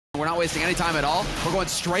we're not wasting any time at all. We're going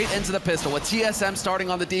straight into the pistol with TSM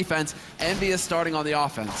starting on the defense, EnVyUS starting on the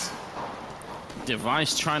offense.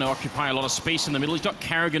 Device trying to occupy a lot of space in the middle. He's got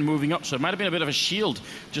Karrigan moving up, so it might have been a bit of a shield.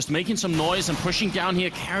 Just making some noise and pushing down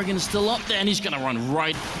here. Karrigan is still up there, and he's going to run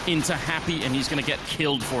right into Happy, and he's going to get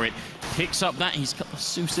killed for it. Picks up that. He's got the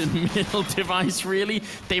Zeus in the middle. Device, really?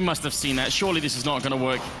 They must have seen that. Surely this is not going to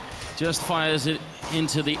work. Just fires it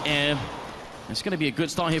into the air. It's going to be a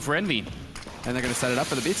good start here for Envy. And they're going to set it up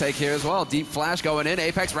for the B-take here as well. Deep flash going in.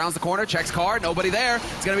 Apex rounds the corner, checks card, nobody there.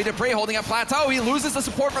 It's going to be Dupree holding up Plateau. He loses the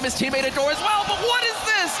support from his teammate at door as well, but what is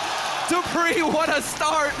this? Dupree, what a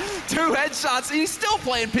start. 2 headshots. He's still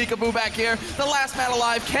playing peekaboo back here. The last man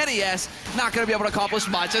alive, Kenny S, not going to be able to accomplish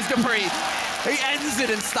much as Dupree, he ends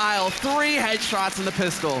it in style. 3 headshots in the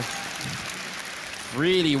pistol.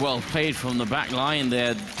 Really well played from the back line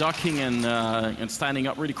there, ducking and standing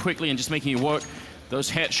up really quickly and just making it work. Those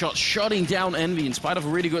headshots shutting down Envy in spite of a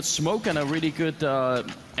really good smoke and a really good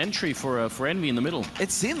entry for Envy in the middle.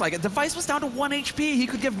 It seemed like it. Device was down to 1 HP. He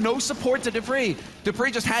could give no support to Dupree.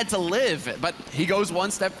 Dupree just had to live, but he goes 1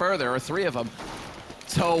 step further, or 3 of them.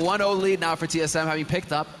 So 1-0 lead now for TSM, having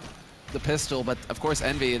picked up the pistol, but of course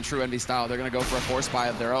Envy, in true Envy style, they're going to go for a force buy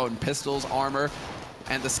of their own. Pistols, armor,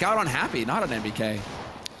 and the scout on Happy, not on NBK.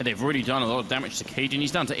 And they've already done a lot of damage to Cajun.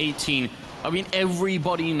 He's down to 18. I mean,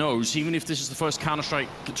 everybody knows, even if this is the first Counter-Strike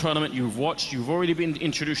tournament you've watched, you've already been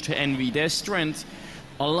introduced to Envy. Their strength,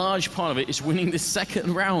 a large part of it, is winning the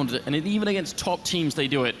second round. And even against top teams, they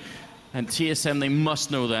do it. And TSM, they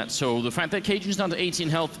must know that. So the fact that Cajun's down to 18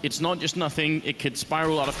 health, it's not just nothing. It could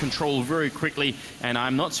spiral out of control very quickly. And I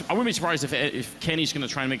wouldn't be surprised if Kenny's going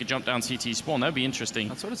to try and make a jump down CT spawn. That'd be interesting.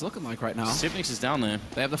 That's what it's looking like right now. Sipnix is down there.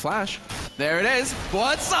 They have the flash. There it is.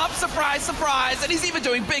 What's up? Surprise, surprise. And he's even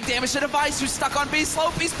doing big damage to Device, who's stuck on B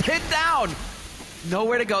slope. He's pinned down.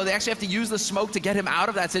 Nowhere to go. They actually have to use the smoke to get him out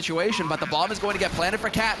of that situation, but the bomb is going to get planted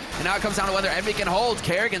for Cat, and now it comes down to whether Envy can hold.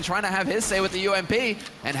 Karrigan trying to have his say with the UMP,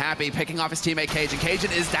 and Happy picking off his teammate Cajun.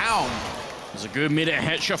 Cajun is down. There's a good mid-air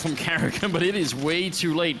headshot from Karrigan, but it is way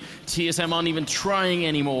too late. TSM aren't even trying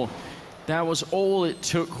anymore. That was all it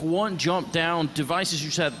took. 1 jump down. Device, as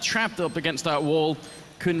you said, trapped up against that wall.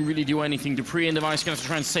 Couldn't really do anything. Dupree and Device going to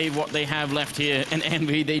try and save what they have left here, and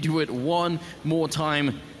Envy, they do it 1 more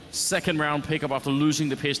time. Second round pickup after losing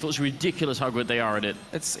the pistol. It's ridiculous how good they are at it.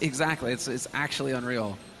 It's actually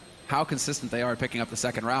unreal how consistent they are picking up the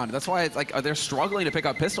second round. That's why it's like they're struggling to pick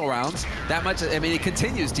up pistol rounds that much. I mean, it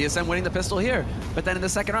continues. TSM winning the pistol here, but then in the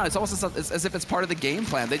second round, it's almost as if it's part of the game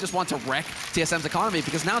plan. They just want to wreck TSM's economy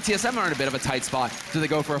because now TSM are in a bit of a tight spot. Do they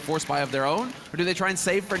go for a force buy of their own, or do they try and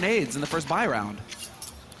save for nades in the first buy round?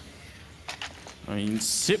 I mean,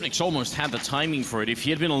 Sipnix almost had the timing for it. If he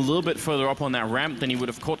had been a little bit further up on that ramp, then he would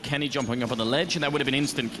have caught Kenny jumping up on the ledge, and that would have been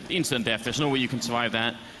instant death. There's no way you can survive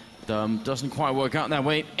that. Doesn't quite work out that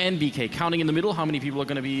way. NBK counting in the middle. How many people are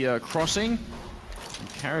going to be crossing? And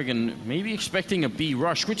Karrigan maybe expecting a B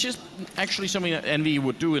rush, which is actually something that Envy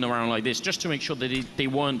would do in a round like this, just to make sure that they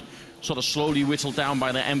weren't sort of slowly whittled down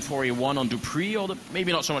by the M4A1 on Dupree, or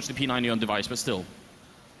maybe not so much the P90 on Device, but still.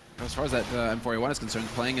 As far as that M4A1 is concerned,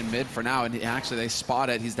 playing in mid for now, and actually they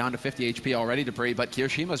spot it. He's down to 50 HP already, Dupree, but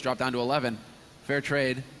Kiroshima's dropped down to 11. Fair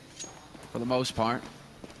trade for the most part.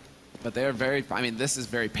 But they're very, I mean, this is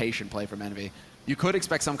very patient play from Envy. You could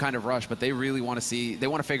expect some kind of rush, but they really want to see, they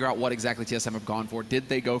want to figure out what exactly TSM have gone for. Did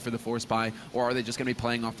they go for the force buy, or are they just going to be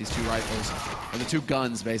playing off these 2 rifles? Or the 2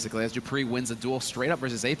 guns, basically, as Dupree wins a duel straight up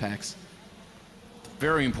versus Apex.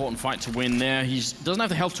 Very important fight to win there. He doesn't have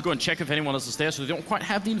the health to go and check if anyone else is there, so they don't quite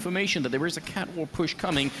have the information that there is a catwalk push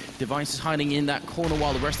coming. Device is hiding in that corner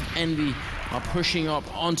while the rest of Envy are pushing up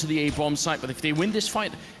onto the A-bomb site. But if they win this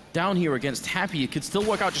fight down here against Happy, it could still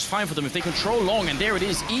work out just fine for them if they control long, and there it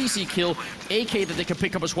is, easy kill. AK that they can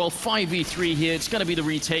pick up as well, 5v3 here. It's gonna be the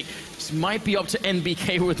retake. This might be up to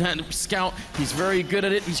NBK with that scout. He's very good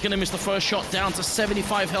at it. He's gonna miss the first shot, down to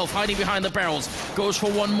 75 health, hiding behind the barrels. Goes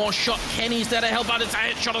for 1 more shot. Kenny's there to help out. It's a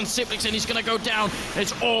headshot on Sipnix, and he's gonna go down.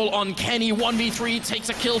 It's all on Kenny. 1v3, takes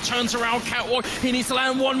a kill, turns around, catwalk. He needs to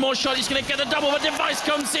land 1 more shot. He's gonna get a double, but Device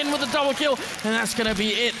comes in with a double kill, and that's gonna be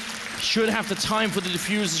it. Should have the time for the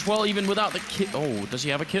defuse as well, even without the kit. Oh, does he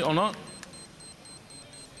have a kit or not?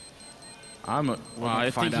 I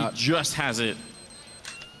think he just has it.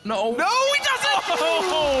 No. No, he doesn't!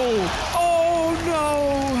 Oh,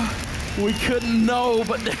 no! We couldn't know,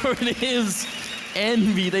 but there it is.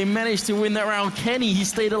 Envy, they managed to win that round. Kenny, he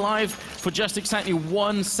stayed alive for just exactly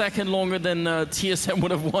 1 second longer than TSM would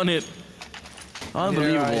have won it.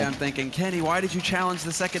 Unbelievable. Here I am thinking, Kenny, why did you challenge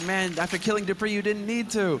the second man? After killing Dupree, you didn't need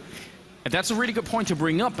to. And that's a really good point to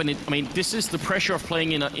bring up. And I mean, this is the pressure of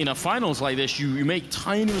playing in a finals like this. You make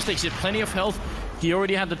tiny mistakes. He had plenty of health. He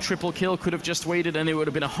already had the triple kill. Could have just waited, and it would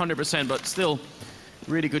have been 100%. But still,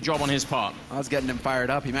 really good job on his part. I was getting him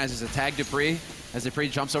fired up. He manages to tag dupreeh as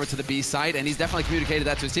dupreeh jumps over to the B site, and he's definitely communicated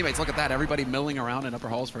that to his teammates. Look at that. Everybody milling around in upper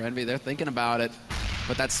halls for EnVy. They're thinking about it.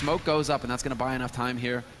 But that smoke goes up, and that's going to buy enough time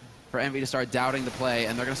here for EnVy to start doubting the play,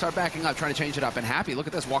 and they're going to start backing up, trying to change it up. And Happy, look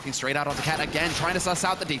at this, walking straight out onto Cat again, trying to suss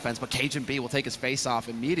out the defense, but cajunB will take his face off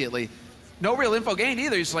immediately. No real info gained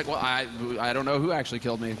either. He's just like, well, I don't know who actually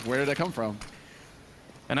killed me. Where did it come from?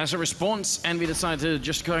 And as a response, EnVy decided to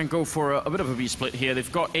just go for a bit of a B split here. They've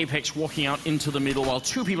got Apex walking out into the middle while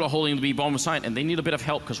two people are holding the B bomb site, and they need a bit of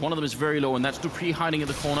help because one of them is very low, and that's dupreeh hiding in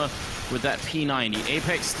the corner with that P90.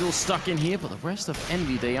 Apex still stuck in here, but the rest of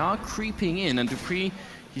EnVy, they are creeping in, and dupreeh,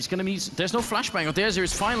 he's going to be... There's no flashbang. Oh,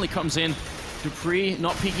 there's finally comes in. dupreeh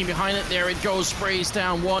not peeking behind it. There it goes. Sprays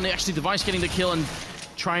down one. Actually, Device getting the kill and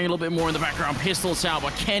trying a little bit more in the background. Pistols out,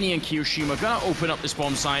 but Kenny and kioShiMa going to open up this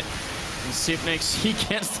bomb site. And Sipnix, he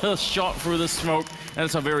gets the shot through the smoke, and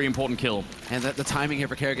it's a very important kill. And the timing here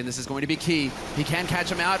for Karrigan, this is going to be key. He can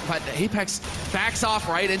catch him out, but Apex backs off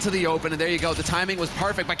right into the open, and there you go. The timing was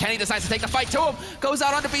perfect, but Kenny decides to take the fight to him, goes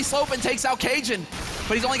out onto B slope and takes out Cajun.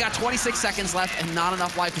 But he's only got 26 seconds left and not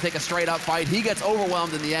enough life to take a straight-up fight. He gets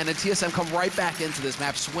overwhelmed in the end, and TSM come right back into this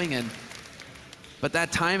map swinging. But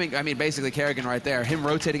that timing, I mean, basically Karrigan right there, him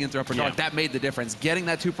rotating in through upper dark, that made the difference. Getting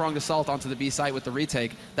that two-pronged assault onto the B site with the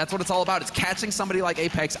retake, that's what it's all about. It's catching somebody like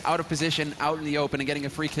Apex out of position, out in the open, and getting a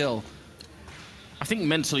free kill. I think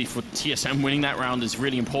mentally for TSM, winning that round is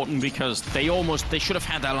really important because they should have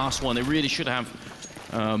had that last one. They really should have.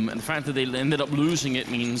 And the fact that they ended up losing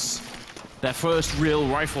it means their first real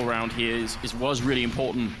rifle round here was really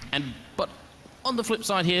important. But on the flip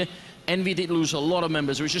side here, EnVy did lose a lot of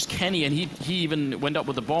members. It was just Kenny, and he even went up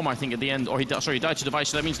with the bomb, I think, at the end. Or he died to Device,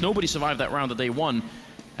 so that means nobody survived that round that they won.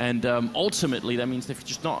 And ultimately, that means they've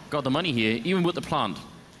just not got the money here, even with the plant.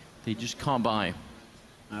 They just can't buy.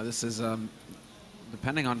 This is,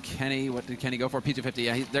 depending on Kenny, what did Kenny go for? P250,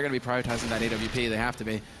 yeah, they're going to be prioritizing that AWP. They have to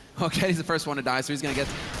be. Well, Kenny's the first one to die, so he's going to get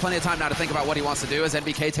plenty of time now to think about what he wants to do as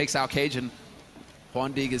NBK takes out Cajun.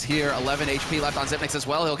 Huandig is here, 11 HP left on Sipnix as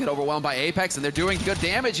well. He'll get overwhelmed by Apex, and they're doing good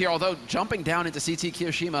damage here, although jumping down into CT,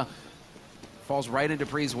 kioShiMa falls right into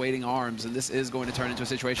dupreeh's waiting arms, and this is going to turn into a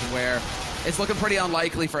situation where it's looking pretty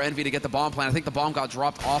unlikely for EnVy to get the bomb plant. I think the bomb got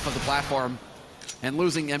dropped off of the platform, and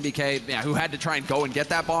losing NBK, yeah, who had to try and go and get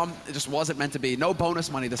that bomb, it just wasn't meant to be. No bonus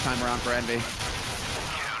money this time around for EnVy.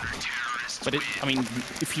 But I mean,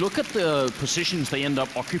 if you look at the positions they end up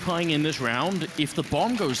occupying in this round, if the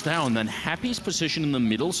bomb goes down, then Happy's position in the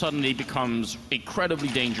middle suddenly becomes incredibly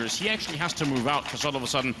dangerous. He actually has to move out because all of a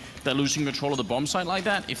sudden they're losing control of the bomb site like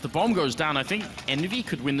that. If the bomb goes down, I think EnVy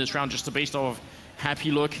could win this round just based off Happy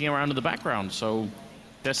lurking around in the background. So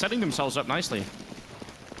they're setting themselves up nicely.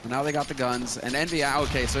 Now they got the guns, and EnVy,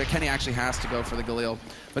 okay, so Kenny actually has to go for the Galil.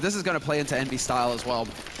 But this is going to play into EnVy style as well.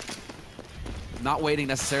 Not waiting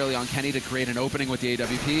necessarily on Kenny to create an opening with the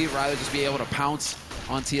AWP, rather just be able to pounce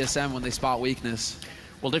on TSM when they spot weakness.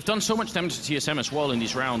 Well, they've done so much damage to TSM as well in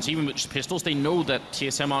these rounds. Even with just pistols, they know that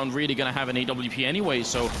TSM aren't really going to have an AWP anyway,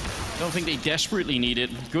 so I don't think they desperately need it.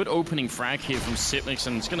 Good opening frag here from Sipnix,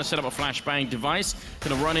 and it's going to set up a flashbang. Device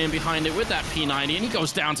going to run in behind it with that P90, and he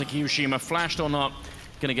goes down to kioShiMa, flashed or not,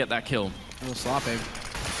 going to get that kill. A little sloppy.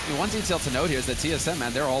 One detail to note here is that TSM,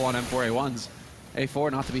 man, they're all on M4A1s.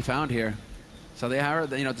 A4 not to be found here. So they are,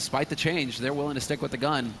 you know, despite the change, they're willing to stick with the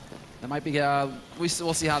gun. That might be,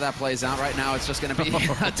 we'll see how that plays out. Right now, it's just going to be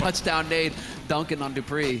a touchdown nade dunking on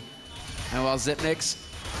dupreeh. And while Sipnix,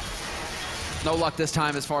 no luck this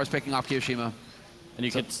time as far as picking off kioShiMa. And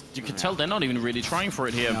you could tell they're not even really trying for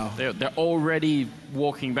it here. No. They're already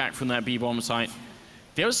walking back from that B-bomb site.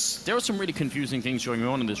 There were some really confusing things going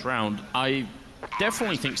on in this round. I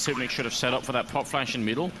definitely think Sipnix should have set up for that pop flash in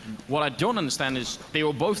middle. What I don't understand is they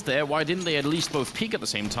were both there. Why didn't they at least both peek at the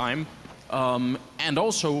same time? And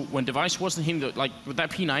also, when Device wasn't hitting, like with that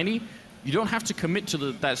P90, you don't have to commit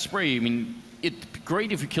to that spray. I mean, it's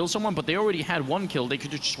great if you kill someone, but they already had one kill. They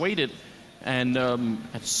could have just waited and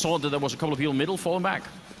saw that there was a couple of people middle falling back.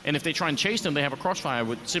 And if they try and chase them, they have a crossfire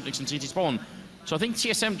with Sipnix and CT spawn. So I think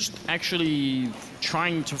TSM just actually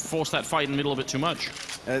trying to force that fight in the middle of it too much.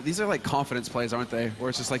 These are like confidence plays, aren't they? Where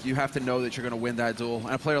it's just like you have to know that you're going to win that duel. And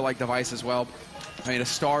a player like Device as well. I mean, a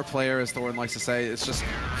star player, as Thorin likes to say, it's just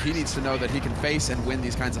he needs to know that he can face and win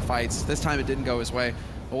these kinds of fights. This time it didn't go his way.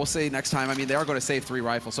 But we'll see next time. I mean, they are going to save 3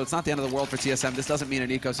 rifles, so it's not the end of the world for TSM. This doesn't mean an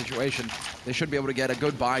eco situation. They should be able to get a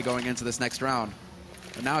good buy going into this next round.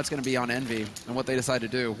 But now it's going to be on Envy and what they decide to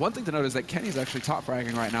do. One thing to note is that Kenny's actually top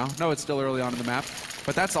fragging right now. No, it's still early on in the map,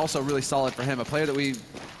 but that's also really solid for him. A player that we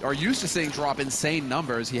are used to seeing drop insane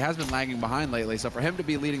numbers. He has been lagging behind lately, so for him to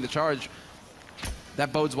be leading the charge,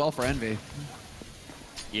 that bodes well for Envy.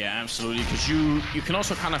 Yeah, absolutely, because you can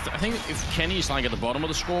also kind of... I think if Kenny's like at the bottom of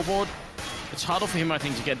the scoreboard, it's harder for him, I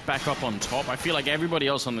think, to get back up on top. I feel like everybody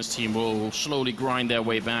else on this team will slowly grind their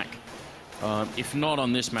way back. If not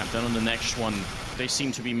on this map, then on the next one, they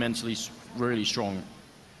seem to be mentally really strong.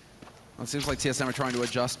 Well, it seems like TSM are trying to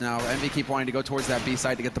adjust now. Envy keep wanting to go towards that B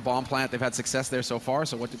side to get the bomb plant. They've had success there so far,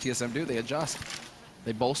 so what do TSM do? They adjust.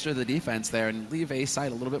 They bolster the defense there and leave A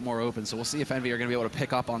side a little bit more open, so we'll see if Envy are going to be able to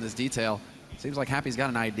pick up on this detail. Seems like Happy's got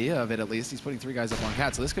an idea of it at least. He's putting 3 guys up on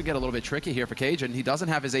Cat, so this could get a little bit tricky here for Cajun. He doesn't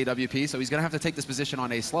have his AWP, so he's going to have to take this position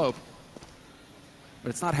on A slope. But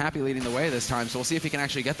it's not Happy leading the way this time, so we'll see if he can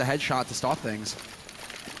actually get the headshot to stop things.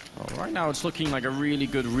 Well, right now it's looking like a really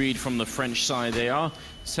good read from the French side. They are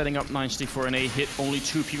setting up nicely for an A hit. Only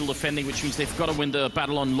 2 people defending, which means they've got to win the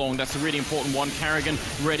battle on long. That's a really important one. Carrigan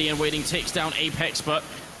ready and waiting, takes down Apex, but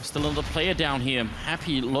still another player down here.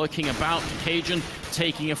 Happy lurking about. Cajun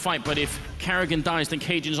taking a fight, but if Carrigan dies, then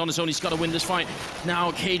Cajun's on his own. He's got to win this fight.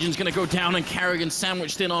 Now Cajun's going to go down, and Carrigan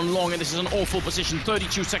sandwiched in on long, and this is an awful position.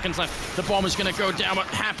 32 seconds left. The bomb is going to go down, but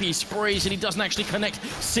Happy sprays, and he doesn't actually connect.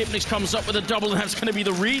 Sipnix comes up with a double, and that's going to be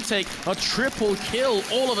the retake. A triple kill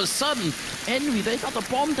all of a sudden. Envy, they got the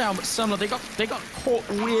bomb down, but somehow they got caught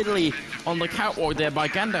weirdly on the catwalk there by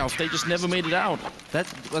Gandalf. They just never made it out.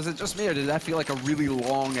 Was it just me, or did that feel like a really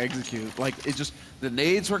long execute? Like, it just, the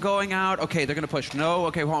nades were going out. Okay, they're going to push. No.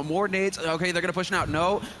 Okay, well, more nades. Okay, they're going to push now.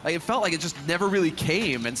 No. Like, it felt like it just never really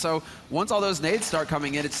came. And so once all those nades start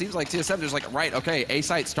coming in, it seems like TSM just like, right, okay, A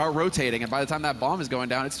site, start rotating. And by the time that bomb is going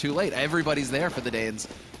down, it's too late. Everybody's there for the nades.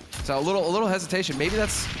 So a little hesitation. Maybe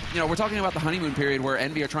that's, you know, we're talking about the honeymoon period where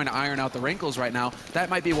Envy are trying to iron out the wrinkles right now. That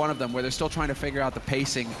might be one of them, where they're still trying to figure out the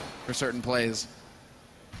pacing for certain plays.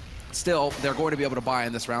 Still, they're going to be able to buy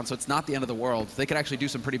in this round, so it's not the end of the world. They could actually do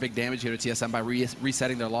some pretty big damage here to TSM by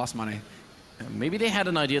resetting their lost money. Maybe they had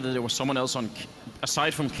an idea that there was someone else on,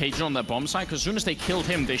 aside from Cajun on that bomb site, because as soon as they killed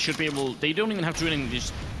him, they should be able, they don't even have to do anything, they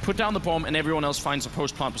just put down the bomb and everyone else finds a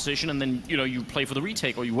post-plant position, and then, you know, you play for the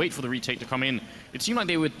retake or you wait for the retake to come in. It seemed like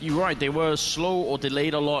they were, you're right, they were slow or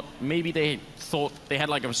delayed a lot. Maybe they thought they had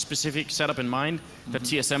like a specific setup in mind that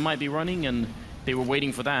TSM might be running, and they were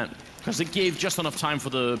waiting for that. Because it gave just enough time for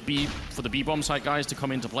the B-bomb site guys to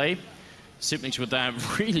come into play. Sipnix with that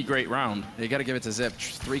really great round. You got to give it to Zip.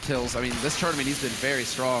 3 kills. I mean, this tournament, he's been very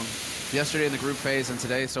strong. Yesterday in the group phase and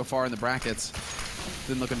today so far in the brackets.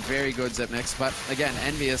 Been looking very good, Zipnix. But again,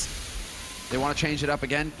 EnVyUS, they want to change it up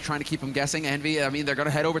again, trying to keep him guessing. Envy, I mean, they're going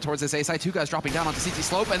to head over towards this A side. 2 guys dropping down onto CT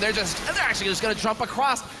slope, and they're actually just going to jump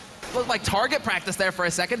across. Looked like target practice there for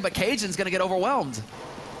a second, but Cajun's going to get overwhelmed.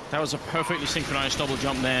 That was a perfectly synchronized double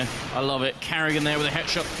jump there. I love it. Carrigan there with a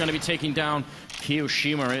headshot, going to be taking down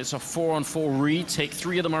Kiyoshima. It's a 4-on-4 retake.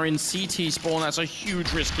 3 of them are in CT spawn. That's a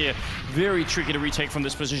huge risk here. Very tricky to retake from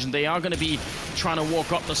this position. They are going to be trying to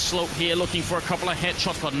walk up the slope here, looking for a couple of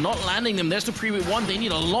headshots, but not landing them. There's the pre-win 1. They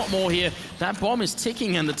need a lot more here. That bomb is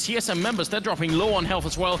ticking, and the TSM members, they're dropping low on health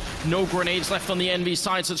as well. No grenades left on the Envy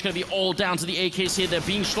side, so it's going to be all down to the AKs here. They're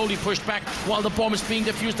being slowly pushed back while the bomb is being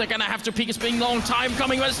defused. They're going to have to peek. It's been a long time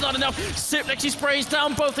coming, but it's not enough. Sipnix, he sprays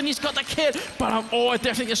down both, and he's got the kit. But oh, I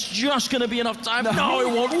definitely think it's just going to be enough time. No, it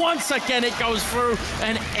won't. Once again, it goes through.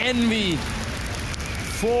 And Envy,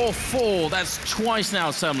 4-4. That's twice now,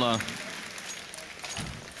 Semler.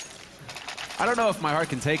 I don't know if my heart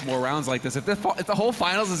can take more rounds like this. If the whole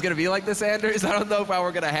finals is going to be like this, Anders, I don't know how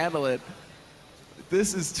we're going to handle it.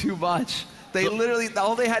 This is too much. They literally,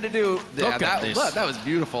 all they had to do, yeah, that was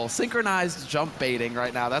beautiful. Synchronized jump baiting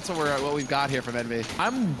right now. That's what we've got here from Envy.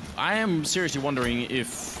 I am seriously wondering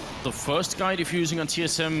if the first guy defusing on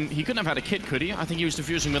TSM, he couldn't have had a kit, could he? I think he was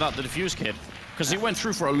defusing without the defuse kit, because it went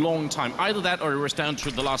through for a long time. Either that, or it was down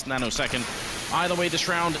to the last nanosecond. Either way, this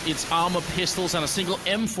round, it's armor, pistols, and a single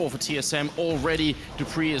M4 for TSM. Already,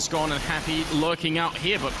 Dupree is gone, and Happy lurking out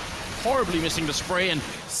here, but horribly missing the spray, and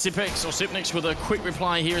Sipnix with a quick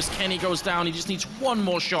reply here as Kenny goes down. He just needs one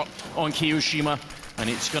more shot on Kiyoshima, and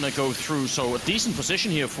it's going to go through. So a decent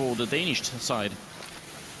position here for the Danish side.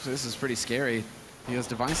 So this is pretty scary, because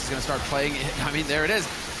Device is going to start playing. I mean, there it is.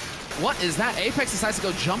 What is that? Apex decides to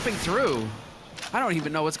go jumping through. I don't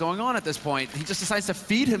even know what's going on at this point. He just decides to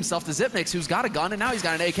feed himself to Zipnix, who's got a gun, and now he's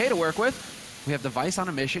got an AK to work with. We have Device on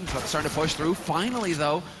a mission, starting to push through. Finally,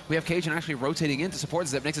 though, we have Cajun actually rotating in to support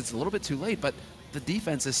Zipnix. It's a little bit too late, but the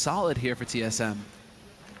defense is solid here for TSM.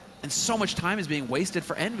 And so much time is being wasted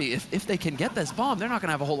for Envy. If they can get this bomb, they're not going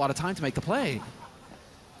to have a whole lot of time to make the play.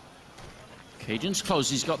 Cajun's close,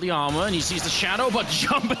 he's got the armor, and he sees the shadow, but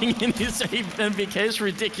jumping in his NBK is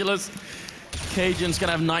ridiculous. Cajun's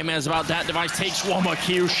gonna have nightmares about that. Device takes one more.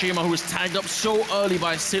 Kiyoshima, who was tagged up so early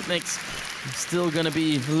by Sipnix, still gonna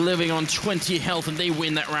be living on 20 health, and they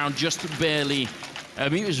win that round just barely. I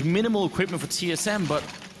mean, it was minimal equipment for TSM, but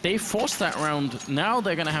they forced that round. Now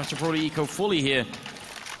they're gonna have to probably eco fully here.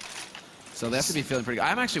 So they have to be feeling pretty good.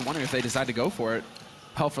 I'm actually wondering if they decide to go for it.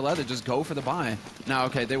 Hell for leather, just go for the buy. Now,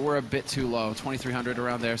 okay, they were a bit too low. 2,300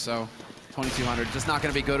 around there, so 2,200. Just not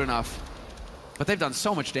gonna be good enough. But they've done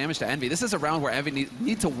so much damage to Envy. This is a round where Envy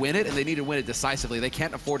need to win it, and they need to win it decisively. They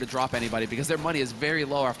can't afford to drop anybody because their money is very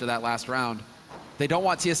low after that last round. They don't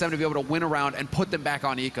want TSM to be able to win a round and put them back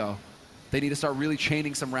on eco. They need to start really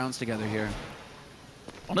chaining some rounds together here.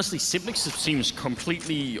 Honestly, Sipnix seems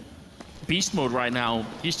completely beast mode right now.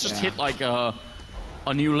 He's just hit like a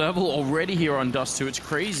new level already here on Dust2. It's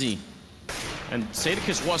crazy. And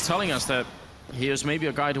Sadicus was telling us that here's maybe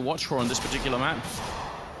a guy to watch for on this particular map.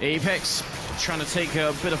 Apex trying to take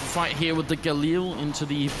a bit of a fight here with the Galil into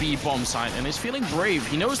the B bomb site, and is feeling brave.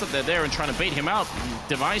 He knows that they're there and trying to bait him out.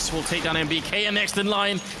 Device will take down MBK, and next in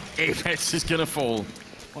line, Apex is gonna fall.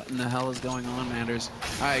 What in the hell is going on, Manders?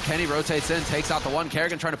 All right, Kenny rotates in, takes out the one.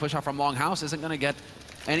 Kerrigan trying to push out from long house, isn't gonna get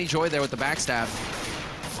any joy there with the backstab.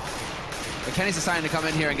 But Kenny's deciding to come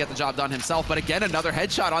in here and get the job done himself, but again, another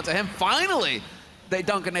headshot onto him. Finally, they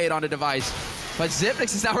dunk a nade onto Device. But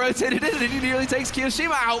Zipnix is now rotated in, and he nearly takes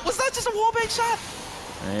Kiyoshima out. Was that just a wallbang shot?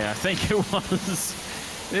 Yeah, I think it was.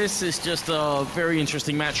 This is just a very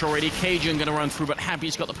interesting match already. Cajun gonna run through, but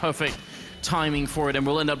Happy's got the perfect timing for it, and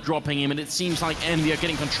we'll end up dropping him. And it seems like Envy are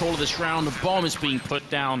getting control of this round. The bomb is being put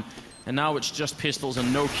down, and now it's just pistols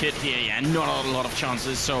and no kit here. Yeah, not a lot of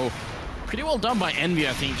chances. So pretty well done by Envy,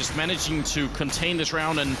 I think, just managing to contain this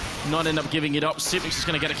round and not end up giving it up. Sipnix is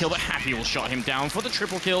going to get a kill, but Happy will shot him down for the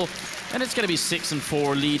triple kill. And it's going to be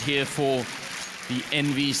 6-4 lead here for the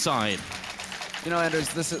Envy side. You know, Anders,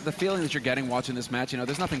 the feeling that you're getting watching this match, you know,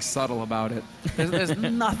 there's nothing subtle about it. There's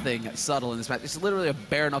nothing subtle in this match. It's literally a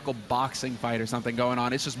bare-knuckle boxing fight or something going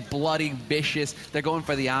on. It's just bloody, vicious. They're going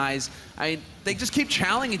for the eyes. I mean, they just keep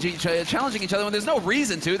challenging each other when there's no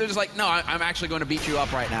reason to. They're just like, no, I'm actually going to beat you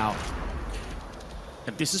up right now.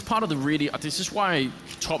 And this is part of the this is why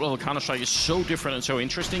top-level Counter-Strike is so different and so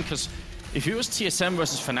interesting, because if it was TSM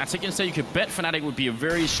versus Fnatic instead, you could bet Fnatic would be a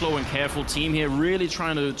very slow and careful team here, really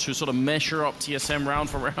trying to sort of measure up TSM round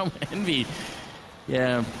for round. Envy,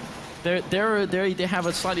 yeah, they have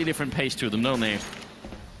a slightly different pace to them, don't they?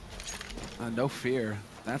 No fear.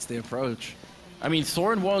 That's the approach. I mean,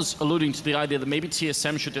 Thorin was alluding to the idea that maybe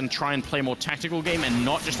TSM should then try and play a more tactical game and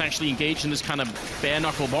not just actually engage in this kind of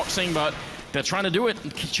bare-knuckle boxing, but they're trying to do it,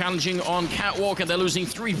 challenging on Catwalk, and they're losing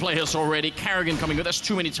 3 players already. Kerrigan coming with, there's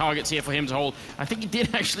too many targets here for him to hold. I think he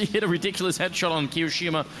did actually hit a ridiculous headshot on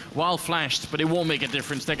Kiyoshima while flashed, but it won't make a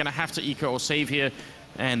difference. They're gonna have to eco or save here,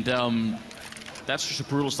 and that's just a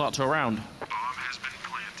brutal start to a round.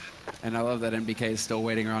 And I love that NBK is still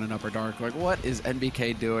waiting around in Upper Dark. Like, what is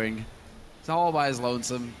NBK doing? He's all by his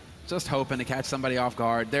lonesome, just hoping to catch somebody off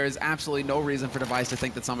guard. There is absolutely no reason for Device to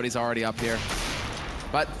think that somebody's already up here.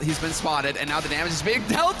 But he's been spotted, and now the damage is being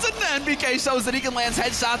dealt, and NBK shows that he can land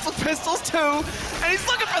headshots with pistols too, and he's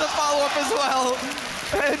looking for the follow-up as well.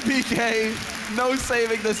 NBK, no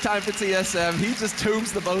saving this time for TSM. He just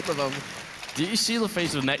tombs the both of them. Did you see the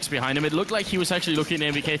face of Nex behind him? It looked like he was actually looking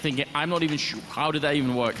at NBK thinking, I'm not even sure, how did that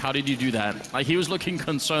even work? How did you do that? Like, he was looking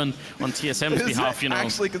concerned on TSM's behalf, you know.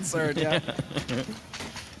 Actually concerned, yeah.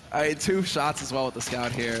 All right, 2 shots as well with the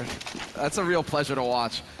scout here. That's a real pleasure to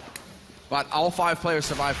watch. But all 5 players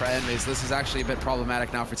survive for Envy, so this is actually a bit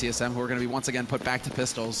problematic now for TSM, who are going to be once again put back to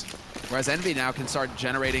pistols. Whereas Envy now can start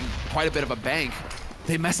generating quite a bit of a bank.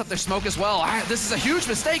 They mess up their smoke as well. This is a huge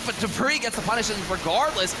mistake, but Dupree gets the punishment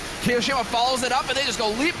regardless. Kiyoshima follows it up, and they just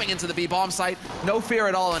go leaping into the B bomb site. No fear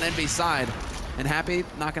at all on Envy's side. And Happy,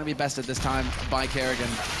 not going to be bested this time by Kerrigan.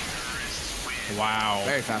 Wow.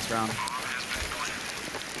 Very fast round.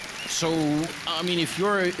 So, I mean, if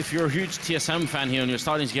you're a huge TSM fan here and you're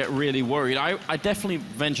starting to get really worried, I definitely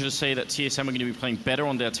venture to say that TSM are going to be playing better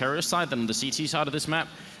on their terrorist side than the CT side of this map.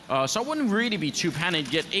 So I wouldn't really be too panicked.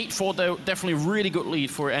 Get 8-4, though, definitely really good lead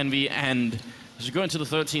for Envy. And as we go into the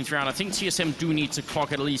 13th round, I think TSM do need to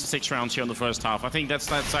clock at least 6 rounds here in the first half. I think that's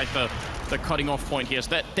like the cutting off point here.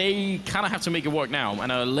 So that they kind of have to make it work now.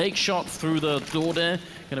 And a leg shot through the door there,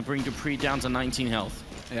 going to bring Dupree down to 19 health.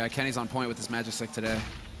 Yeah, Kenny's on point with his Magic Stick today.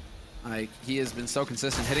 Like, he has been so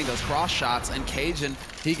consistent hitting those cross shots, and Cajun,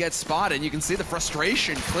 he gets spotted, and you can see the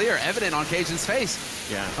frustration clear, evident on Cajun's face.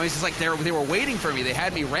 Yeah. I mean, it's just like they were waiting for me. They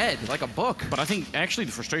had me read like a book. But I think actually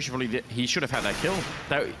the frustration probably he should have had that kill.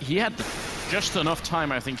 He had just enough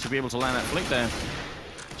time, I think, to be able to land that flick there.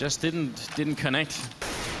 Just didn't connect.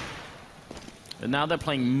 And now they're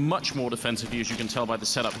playing much more defensively, as you can tell by the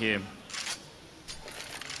setup here.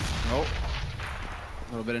 Oh.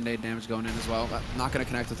 A little bit of nade damage going in as well. Not going to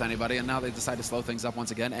connect with anybody, and now they decide to slow things up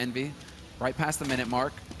once again. Envy, right past the minute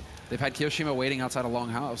mark. They've had Kiyoshima waiting outside a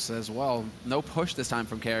longhouse as well. No push this time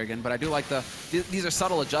from Kerrigan, but I do like these are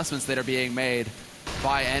subtle adjustments that are being made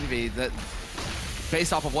by Envy that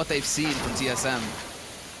based off of what they've seen from TSM.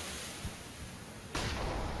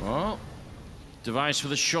 Well, Device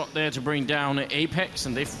with a shot there to bring down Apex,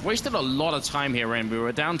 and they've wasted a lot of time here, Envy.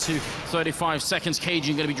 We're down to 35 seconds.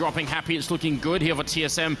 Cajun going to be dropping Happy. It's looking good here for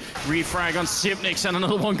TSM. Refrag on Sipnix, and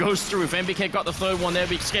another one goes through. If MBK got the third one there,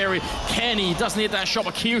 it'd be scary. Kenny doesn't hit that shot,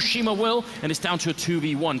 but Kiyoshima will, and it's down to a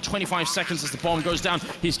 2v1. 25 seconds as the bomb goes down.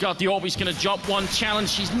 He's got the orb. He's going to jump one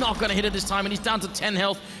challenge. He's not going to hit it this time, and he's down to 10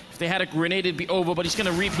 health. If they had a grenade, it'd be over, but he's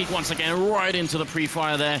going to repeat once again right into the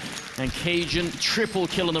pre-fire there. And Cajun, triple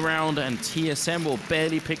kill in the round, and TSM will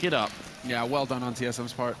barely pick it up. Yeah, well done on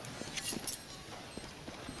TSM's part.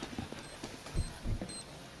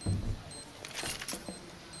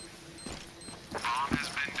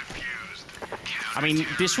 I mean,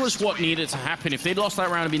 this was what needed to happen. If they'd lost that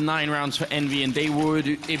round, it'd be 9 rounds for Envy, and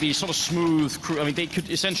it'd be sort of smooth. I mean, they could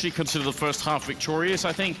essentially consider the first half victorious,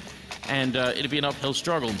 I think, and it'd be an uphill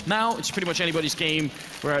struggle. Now, it's pretty much anybody's game.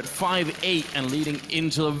 We're at 5-8 and leading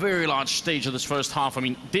into a very large stage of this first half. I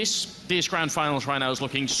mean, this grand finals right now is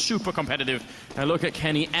looking super competitive. And look at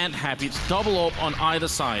Kenny and Happy. It's double up on either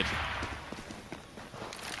side.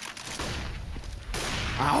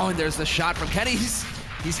 Oh, and there's the shot from Kenny.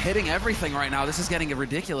 He's hitting everything right now. This is getting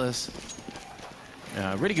ridiculous.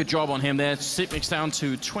 Really good job on him there. Sipnix down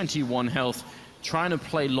to 21 health. Trying to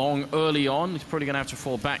play long early on. He's probably going to have to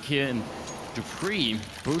fall back here. And Dupree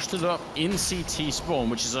boosted up in CT spawn,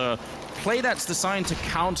 which is a play that's designed to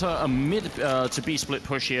counter a mid to B split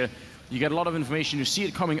push here. You get a lot of information. You see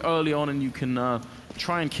it coming early on, and you can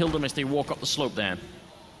try and kill them as they walk up the slope there.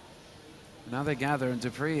 Now they gather, and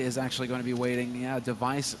Dupree is actually going to be waiting. Yeah,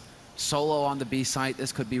 Device solo on the B site.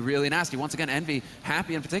 This could be really nasty. Once again, Envy,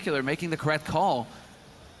 Happy in particular, making the correct call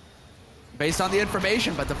based on the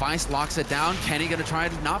information, but Device locks it down. Kenny going to try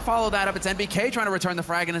to not follow that up. It's NBK trying to return the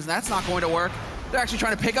frag, and that's not going to work. They're actually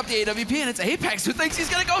trying to pick up the AWP, and it's Apex who thinks he's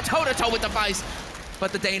going to go toe-to-toe with Device.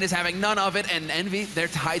 But the Dane is having none of it, and Envy, they're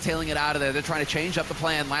hightailing it out of there. They're trying to change up the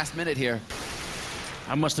plan last minute here.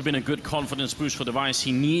 That must have been a good confidence boost for Device.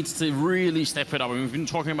 He needs to really step it up. I mean, we've been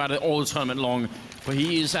talking about it all the tournament long, but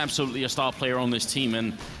he is absolutely a star player on this team,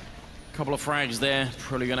 and a couple of frags there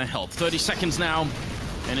probably going to help. 30 seconds now,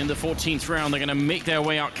 and in the 14th round, they're going to make their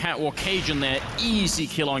way out. Catwalk Cajun there, easy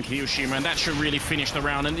kill on Kiyoshima, and that should really finish the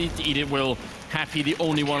round, and indeed it will. Happy, the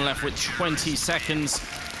only one left with 20 seconds,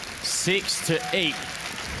 6-8.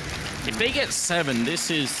 If they get 7,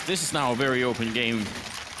 this is now a very open game.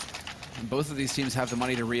 Both of these teams have the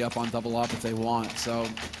money to re-up on double up if they want, so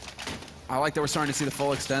I like that we're starting to see the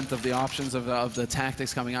full extent of the options of the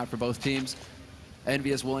tactics coming out for both teams.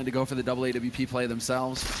 Envy is willing to go for the double AWP play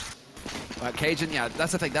themselves. Cajun, yeah,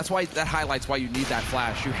 that's the thing. That highlights why you need that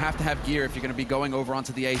flash. You have to have gear if you're going to be going over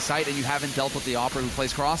onto the A site and you haven't dealt with the Opera who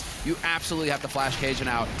plays cross. You absolutely have to flash Cajun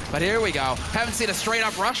out. But here we go. Haven't seen a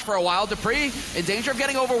straight-up rush for a while. Dupree in danger of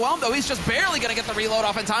getting overwhelmed, though. He's just barely going to get the reload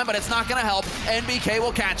off in time, but it's not going to help. NBK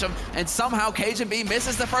will catch him, and somehow Cajun B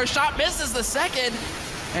misses the first shot, misses the second,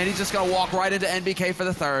 and he's just going to walk right into NBK for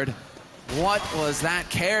the third. What was that?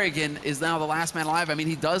 Kerrigan is now the last man alive. I mean,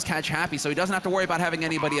 he does catch Happy, so he doesn't have to worry about having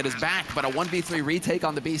anybody at his back, but a 1v3 retake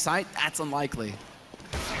on the B site, that's unlikely.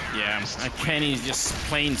 Yeah, Kenny just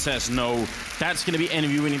plain says no. That's going to be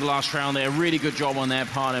Envy winning the last round there. Really good job on their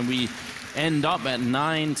part, and we end up at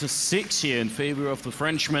 9-6 here in favor of the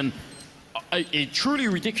Frenchman. A truly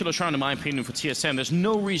ridiculous round, in my opinion, for TSM. There's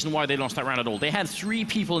no reason why they lost that round at all. They had 3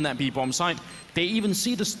 people in that B-bomb site. They even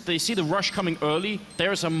see the rush coming early.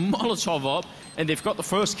 There's a Molotov up, and they've got the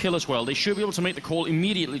first kill as well. They should be able to make the call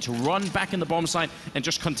immediately to run back in the bomb site and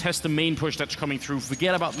just contest the main push that's coming through.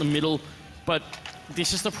 Forget about the middle. But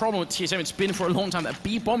this is the problem with TSM. It's been for a long time. That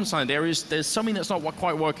B bomb side, there's something that's not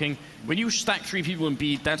quite working. When you stack 3 people in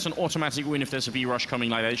B, that's an automatic win if there's a B rush coming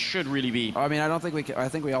like that. It should really be. I mean, I don't think we can, I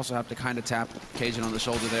think we also have to kind of tap Cajun on the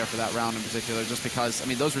shoulder there for that round in particular, just because, I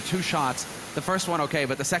mean, those were 2 shots. The first one, okay,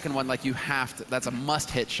 but the second one, like, you have to, that's a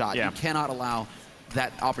must-hit shot. Yeah. You cannot allow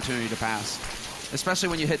that opportunity to pass. especially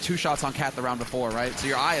when you hit 2 shots on Cat the round before, right? So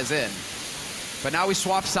your eye is in. But now we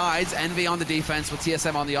swap sides, Envy on the defense with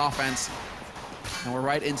TSM on the offense. And we're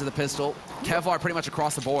right into the pistol. Kevlar pretty much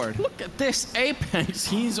across the board. Look at this Apex.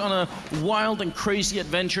 He's on a wild and crazy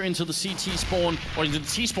adventure into the CT spawn, or into the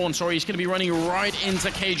T spawn, sorry. He's going to be running right into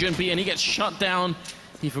KGNB, and he gets shut down.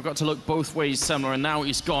 He forgot to look both ways, Semler, and now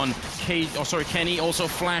he's gone. Kenny also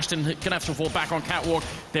flashed and gonna have to fall back on Catwalk.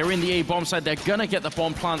 They're in the A bomb side. They're gonna get the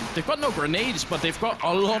bomb plant. They've got no grenades, but they've got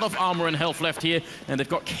a lot of armor and health left here, and they've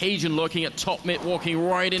got Cajun lurking at top mid, walking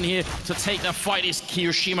right in here to take the fight. Is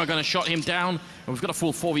Kiyoshima gonna shut him down? And we've got a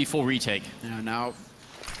full 4v4 retake. Yeah, now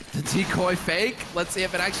the decoy fake. Let's see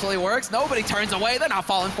if it actually works. Nobody turns away. They're not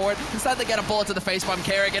falling for it. Instead, they get a bullet to the face from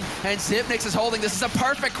Kerrigan, and Zipnix is holding. This is a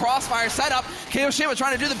perfect crossfire setup. Kiyoshima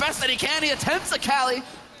trying to do the best that he can. He attempts a Cali,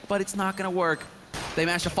 but it's not going to work. They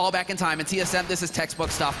managed to fall back in time, and TSM, this is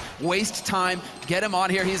textbook stuff. Waste time, get him on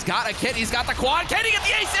here. He's got a kit, he's got the quad. Can he get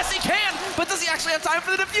the ace? Yes, he can, but does he actually have time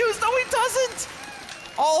for the defuse? No, he doesn't.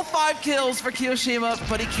 All 5 kills for Kiyoshima,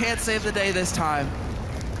 but he can't save the day this time.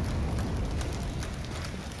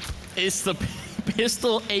 It's the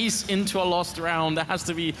pistol ace into a lost round. That has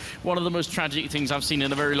to be one of the most tragic things I've seen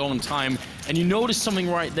in a very long time. And you notice something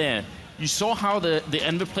right there. You saw how the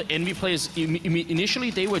Envy players initially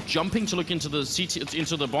they were jumping to look into the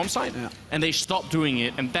into the bomb site, yeah, and they stopped doing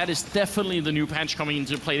it. And that is definitely the new patch coming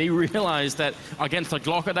into play. They realized that against a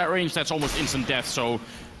Glock at that range, that's almost instant death. So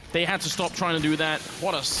they had to stop trying to do that.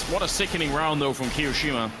 What a sickening round though from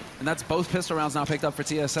Kiyoshima. And that's both pistol rounds now picked up for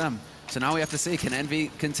TSM. So now we have to see, can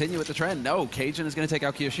Envy continue with the trend? No, Cajun is going to take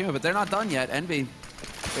out Kiyoshima, but they're not done yet. Envy,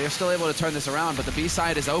 they are still able to turn this around, but the B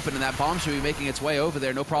side is open, and that bomb should be making its way over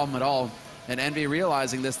there, no problem at all. And Envy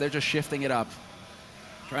realizing this, they're just shifting it up.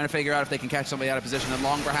 Trying to figure out if they can catch somebody out of position, and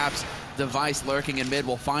long perhaps Device lurking in mid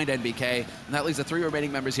will find NBK. And that leaves the 3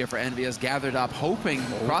 remaining members here for EnVyUS gathered up, hoping,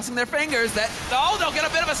 crossing their fingers that, oh, they'll get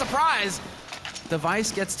a bit of a surprise.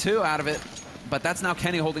 Device gets 2 out of it. But that's now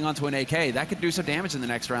Kenny holding onto an AK. That could do some damage in the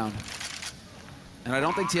next round. And I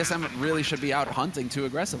don't think TSM really should be out hunting too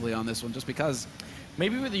aggressively on this one, just because.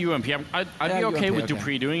 Maybe with the UMP, I'd be okay with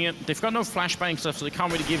Dupree doing it. They've got no flashbang stuff, so they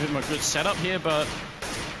can't really give him a good setup here, but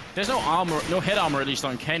there's no armor, no head armor at least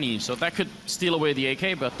on Kenny, so that could steal away the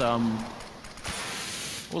AK, but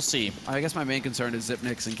we'll see. I guess my main concern is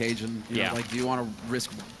Zipnix and Cajun. You know, like, do you want to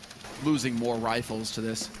risk losing more rifles to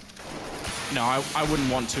this? No, I wouldn't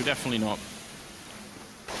want to, definitely not.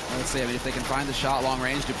 Let's see, I mean, if they can find the shot long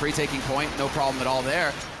range, Dupree taking point, no problem at all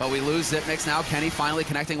there. But we lose Zipnix now. Kenny finally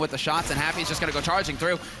connecting with the shots, and Happy's just going to go charging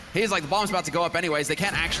through. He's like, the bomb's about to go up anyways. They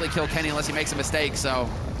can't actually kill Kenny unless he makes a mistake, so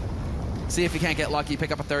see if he can't get lucky,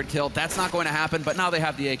 pick up a 3rd kill. That's not going to happen, but now they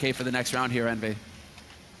have the AK for the next round here, Envy.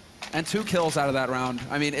 And 2 kills out of that round.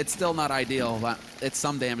 I mean, it's still not ideal, but it's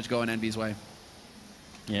some damage going Envy's way.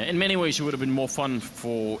 Yeah, in many ways it would have been more fun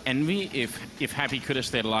for Envy if Happy could have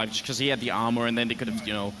stayed alive, just because he had the armor and then they could have,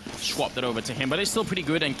 you know, swapped it over to him. But it's still pretty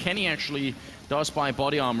good, and Kenny actually does buy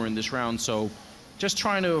body armor in this round, so just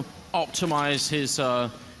trying to optimize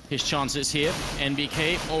his chances here.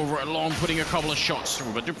 NBK over at long, putting a couple of shots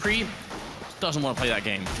through, but Dupree doesn't want to play that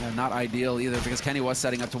game. Yeah, not ideal either, because Kenny was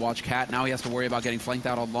setting up to watch Cat. Now he has to worry about getting flanked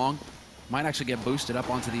out on long. Might actually get boosted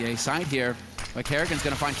up onto the A side here, but Kerrigan's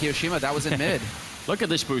going to find Kiyoshima. That was in mid. Look at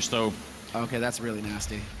this boost, though. Okay, that's really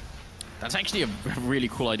nasty. That's actually a really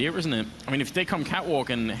cool idea, isn't it? I mean, if they come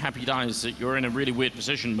catwalk and Happy dies, you're in a really weird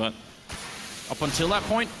position, but up until that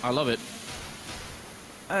point, I love it.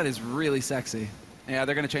 That is really sexy. Yeah,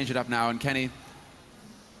 they're going to change it up now, and Kenny,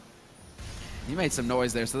 he made some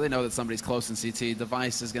noise there, so they know that somebody's close in CT.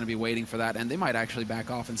 Device is going to be waiting for that, and they might actually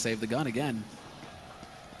back off and save the gun again.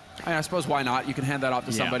 I mean, I suppose why not? You can hand that off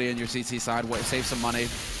to somebody in your CT side, save some money.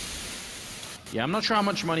 Yeah, I'm not sure how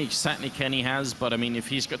much money exactly Kenny has, but I mean, if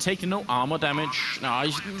he's got taken no armor damage, no, I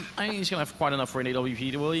think he's gonna have quite enough for an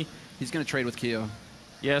AWP, will he? He's gonna trade with Keo.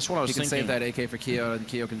 Yeah, that's what I was thinking. He can save that AK for Keo, and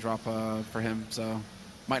Keo can drop for him, so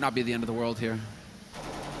might not be the end of the world here.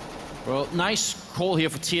 Well, nice call here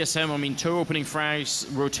for TSM. I mean, 2 opening frags,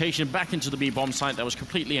 rotation back into the B bomb site that was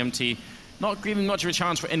completely empty. Not giving much of a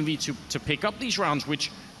chance for Envy to pick up these rounds,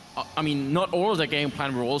 which, I mean, not all of their game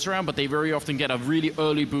plan revolves around, but they very often get a really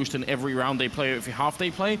early boost in every round they play, every half they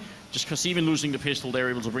play, just because even losing the pistol, they're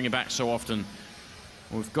able to bring it back so often.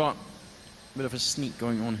 We've got a bit of a sneak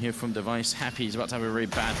going on here from Device. Happy is about to have a very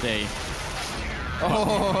bad day.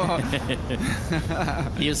 Oh.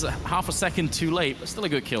 He is half a second too late, but still a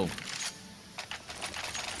good kill.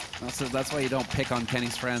 That's why you don't pick on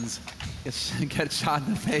Kenny's friends. Get shot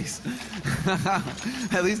in the face.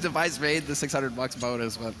 At least Device made the $600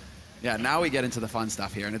 bonus, but Yeah, now we get into the fun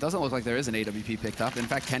stuff here, and it doesn't look like there is an AWP picked up. In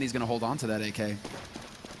fact, Kenny's going to hold on to that AK.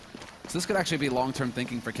 So this could actually be long-term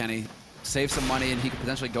thinking for Kenny. Save some money, and he could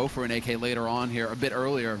potentially go for an AK later on here, a bit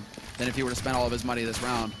earlier than if he were to spend all of his money this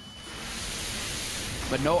round.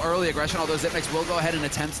 But no early aggression, although XipNix will go ahead and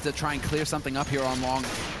attempt to try and clear something up here on long.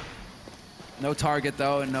 No target,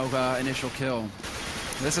 though, and no initial kill.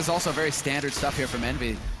 This is also very standard stuff here from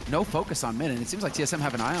Envy. No focus on mid, and it seems like TSM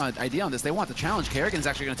have an idea on this. They want the challenge. Kerrigan's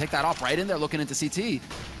actually going to take that off right in there, looking into CT.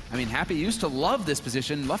 I mean, Happy used to love this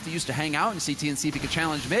position, used to hang out in CT and see if he could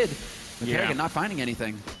challenge mid. But Kerrigan not finding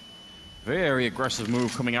anything. Very aggressive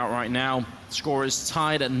move coming out right now. Score is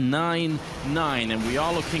tied at 9-9, and we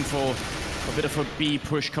are looking for a bit of a B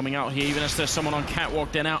push coming out here, even as there's someone on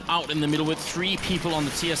catwalk. They're now out in the middle with 3 people on the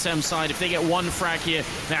TSM side. If they get 1 frag here,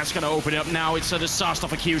 that's going to open it up. Now it's a disaster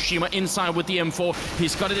for Kiyoshima inside with the M4.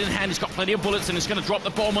 He's got it in hand. He's got plenty of bullets, and he's going to drop the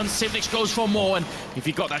bomb on. XipNix goes for more, and if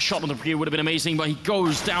he got that shot on the pre, it would have been amazing, but he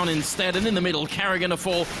goes down instead. And in the middle, Kerrigan a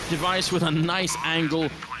fall. Device with a nice angle,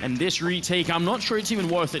 and this retake, I'm not sure it's even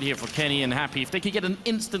worth it here for Kenny and Happy. If they could get an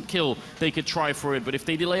instant kill, they could try for it, but if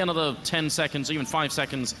they delay another 10 seconds, even 5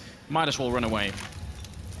 seconds, might as well run away.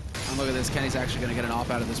 And look at this, Kenny's actually going to get an op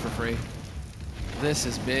out of this for free. This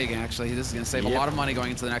is big, actually. This is going to save a lot of money going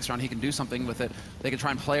into the next round. He can do something with it. They can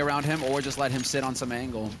try and play around him or just let him sit on some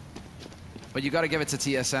angle. But you got to give it to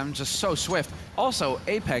TSM, just so swift. Also,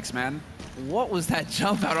 Apex, man, what was that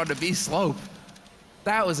jump out on the B slope?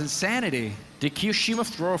 That was insanity. Did Kiyoshima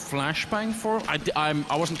throw a flashbang for him?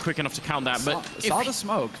 I wasn't quick enough to count that, but saw the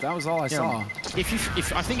smoke. That was all I saw.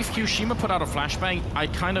 If I think if Kiyoshima put out a flashbang, I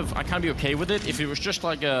can't be okay with it. If it was just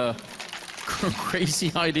like a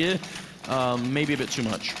crazy idea, maybe a bit too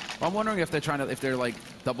much. Well, I'm wondering if they're like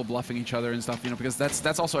double bluffing each other and stuff, you know, because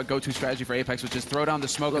that's also a go-to strategy for Apex, which is throw down the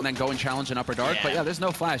smoke and then go and challenge an upper dark. But yeah, there's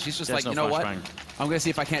no flash. He's just like, you know what? I'm gonna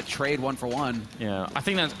see if I can't trade 1 for 1. Yeah, I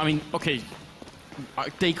think that's. I mean, okay.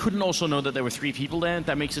 They couldn't also know that there were 3 people there.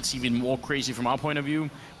 That makes it even more crazy from our point of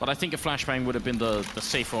view. But I think a flashbang would have been the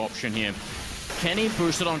safer option here. Kenny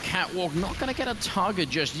boosted on catwalk. Not going to get a target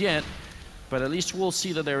just yet. But at least we'll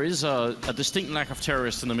see that there is a distinct lack of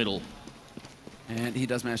terrorists in the middle. And he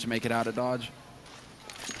does manage to make it out of dodge.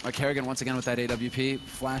 Kerrigan once again with that AWP.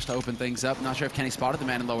 Flash to open things up. Not sure if Kenny spotted the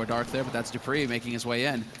man in lower dark there, but that's Dupree making his way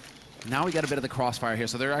in. Now we got a bit of the crossfire here.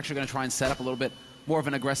 So they're actually going to try and set up a little bit more of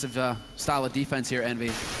an aggressive style of defense here,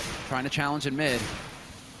 Envy. Trying to challenge in mid.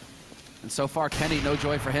 And so far, Kenny, no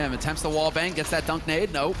joy for him. Attempts the wall bang, gets that dunk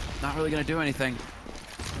nade. Nope, not really going to do anything.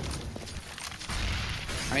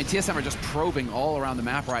 I mean, TSM are just probing all around the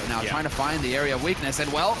map right now, trying to find the area of weakness.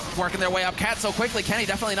 And, well, working their way up Cat so quickly. Kenny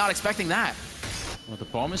definitely not expecting that. Well, the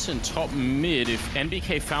bomb is in top mid. If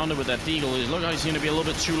NBK found it with that deagle, it looks like he's going to be a little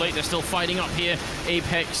bit too late. They're still fighting up here.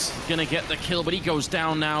 Apex going to get the kill, but he goes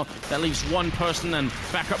down now. That leaves 1 person, and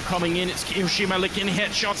backup coming in. It's Kiyoshima licking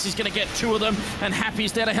headshots. He's going to get 2 of them, and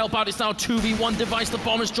Happy's there to help out. It's now 2v1 Device. The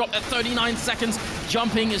bomb is dropped at 39 seconds.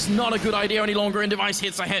 Jumping is not a good idea any longer, and Device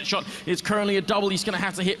hits a headshot. It's currently a double. He's going to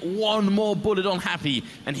have to hit 1 more bullet on Happy,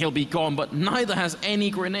 and he'll be gone, but neither has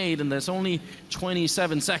any grenade, and there's only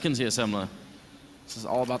 27 seconds here, Semler. This is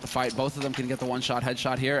all about the fight. Both of them can get the 1-shot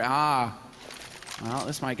headshot here. Well,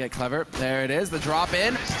 this might get clever. There it is, the drop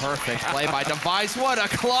in. Perfect play by Device. What a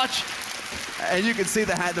clutch. And you can see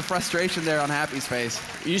the frustration there on Happy's face.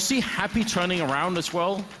 You see Happy turning around as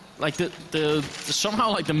well. Like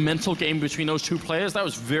somehow like the mental game between those 2 players, that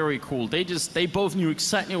was very cool. They both knew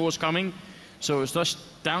exactly what was coming. So it was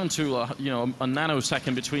just down to you know, a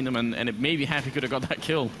nanosecond between them, and maybe Happy could have got that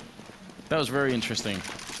kill. That was very interesting.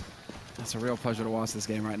 It's a real pleasure to watch this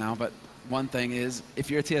game right now, but one thing is,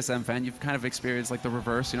 if you're a TSM fan, you've kind of experienced like the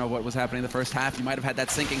reverse, you know, what was happening in the first half. You might have had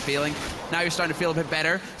that sinking feeling. Now you're starting to feel a bit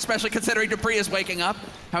better, especially considering Dupree is waking up,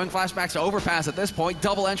 having flashbacks to overpass at this point.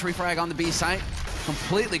 Double entry frag on the B site,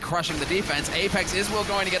 completely crushing the defense. Apex is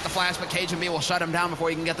going to get the flash, but KGB will shut him down before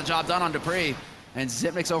he can get the job done on Dupree. And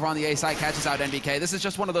XipNix over on the A side catches out NBK. This is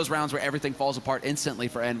just one of those rounds where everything falls apart instantly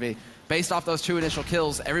for Envy. Based off those 2 initial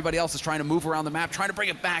kills, everybody else is trying to move around the map, trying to bring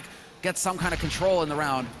it back, get some kind of control in the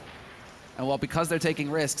round. And well, because they're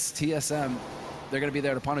taking risks, TSM, they're going to be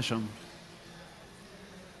there to punish them.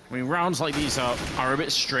 I mean, rounds like these are a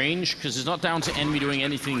bit strange because it's not down to Envy doing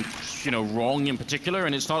anything, you know, wrong in particular,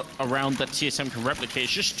 and it's not a round that TSM can replicate.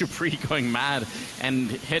 It's just Dupree going mad and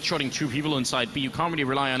headshotting 2 people inside B. You can't really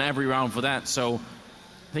rely on every round for that, so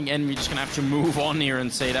I think Envy just going to have to move on here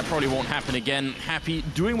and say that probably won't happen again. Happy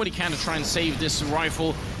doing what he can to try and save this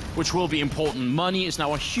rifle, which will be important. Money is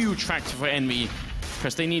now a huge factor for Envy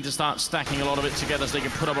because they need to start stacking a lot of it together so they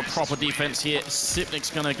can put up a proper defense here.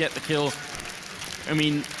 XipNix going to get the kill. I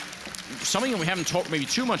mean, something that we haven't talked maybe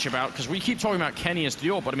too much about, because we keep talking about Kenny as the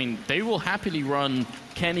AWP, but I mean, they will happily run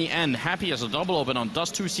Kenny and Happy as a double AWP, and on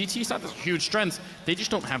Dust2 CT side, that's a huge strength. They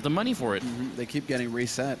just don't have the money for it. They keep getting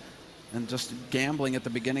reset and just gambling at the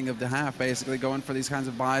beginning of the half, basically going for these kinds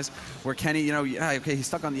of buys where Kenny, you know, yeah, okay, he's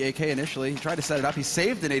stuck on the AK initially. He tried to set it up. He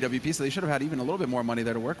saved an AWP, so they should have had even a little bit more money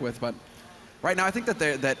there to work with. But right now, I think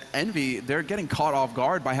that Envy, they're getting caught off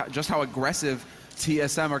guard by just how aggressive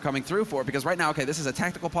TSM are coming through for it, because right now, okay, this is a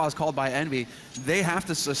tactical pause called by Envy. They have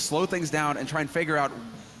to slow things down and try and figure out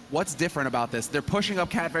what's different about this. They're pushing up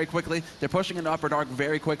Cat very quickly. They're pushing into Upper Dark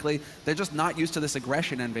very quickly. They're just not used to this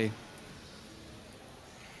aggression, Envy.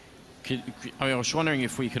 I was wondering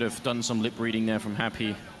if we could have done some lip reading there from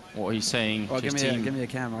Happy, what he's saying. Well, give me a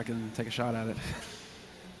camera. I can take a shot at it.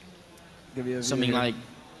 Give you a something like,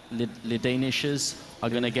 "Le Danishes are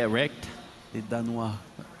gonna get wrecked." Les Danois.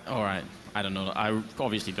 All right. I don't know. I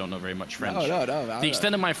obviously don't know very much French. No. The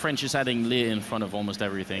extent of my French is adding "le" in front of almost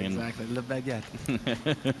everything. Exactly. Le baguette.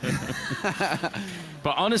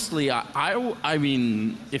 But honestly, I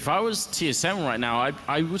mean, if I was TSM right now,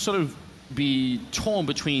 I would sort of be torn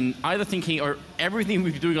between either thinking, or everything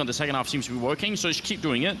we've been doing on the second half seems to be working, so just keep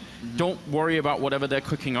doing it. Don't worry about whatever they're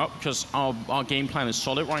cooking up, because our game plan is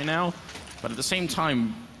solid right now. But at the same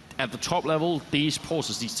time, at the top level, these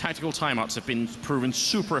pauses, these tactical timeouts have been proven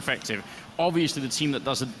super effective. Obviously, the team that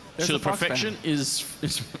does it to perfection is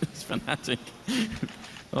Fnatic.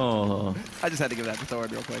 Oh. I just had to give that to Thor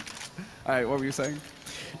real quick. All right, what were you saying?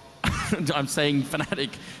 I'm saying Fnatic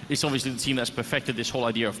is obviously the team that's perfected this whole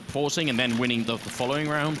idea of pausing and then winning the following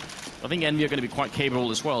round. I think Envy are going to be quite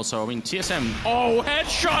capable as well. So, I mean, TSM... Oh,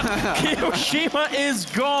 headshot! Kiyoshima is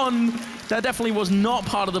gone! That definitely was not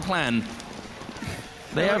part of the plan.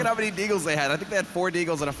 Look at how many deagles they had. I think they had 4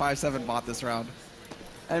 deagles and a 5-7 bot this round.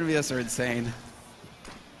 EnVyUS are insane.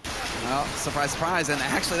 Well, surprise, surprise. And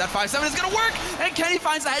actually, that 5-7 is going to work! And Kenny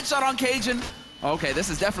finds the headshot on Cajun. Okay, this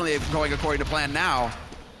is definitely going according to plan now.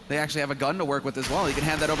 They actually have a gun to work with as well. He can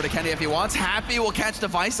hand that over to Kenny if he wants. Happy will catch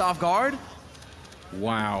Device off guard.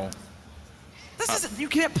 Wow. This isn't, you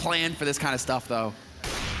can't plan for this kind of stuff, though.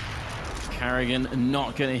 Karrigan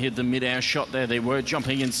not going to hit the mid-air shot there. They were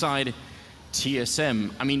jumping inside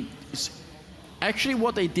TSM. I mean, actually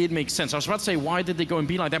what they did makes sense. I was about to say, why did they go and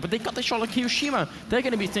be like that? But they got the shot like Kiyoshima. They're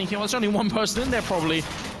going to be thinking, well, there's only one person in there probably.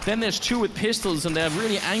 Then there's 2 with pistols, and they're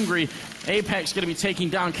really angry. Apex going to be taking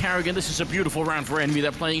down Karrigan. This is a beautiful round for Envy.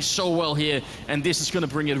 They're playing so well here, and this is going to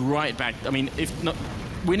bring it right back. I mean, if not,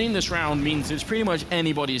 winning this round means it's pretty much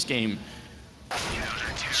anybody's game.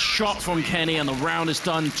 Shot from Kenny, and the round is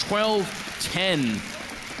done. 12-10.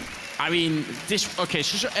 I mean, this, okay,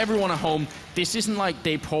 so everyone at home, this isn't like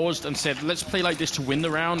they paused and said, let's play like this to win the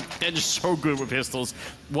round. They're just so good with pistols.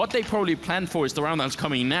 What they probably planned for is the round that's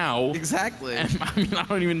coming now. Exactly. And, I mean, I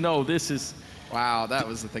don't even know. This is... Wow, that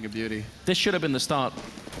was the thing of beauty. This should have been the start.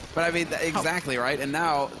 But I mean, exactly, right? And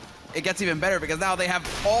now it gets even better because now they have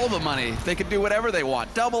all the money. They can do whatever they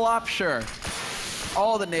want. Double up, sure.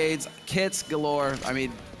 All the nades, kits galore. I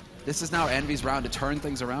mean, this is now Envy's round to turn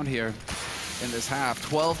things around here in this half.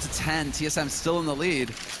 12-10, TSM still in the lead.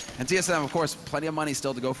 And TSM, of course, plenty of money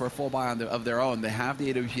still to go for a full buy of their own. They have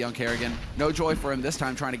the AWP on Karrigan. No joy for him this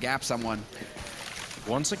time trying to gap someone.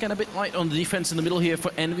 Once again, a bit light on the defense in the middle here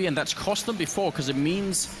for Envy, and that's cost them before because it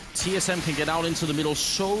means TSM can get out into the middle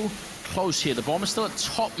so close here. The bomb is still at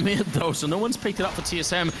top mid, though, so no one's picked it up for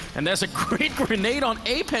TSM. And there's a great grenade on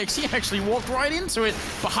Apex. He actually walked right into it,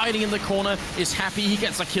 but hiding in the corner is Happy. He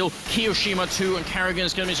gets a kill. Kiyoshima, too, and Karrigan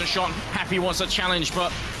is going to miss a shot. Happy wants a challenge,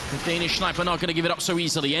 but the Danish sniper not going to give it up so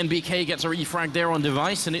easily. NBK gets a refrag there on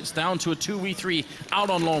Device, and it's down to a 2v3. Out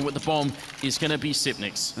on long with the bomb is going to be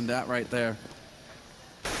Sipnix. And that right there.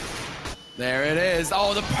 There it is.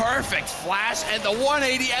 Oh, the perfect flash and the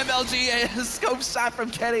 180 MLG scope shot from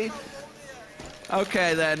Kenny.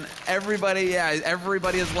 Okay, then everybody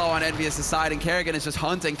is low on EnVyUS' side, and Karrigan is just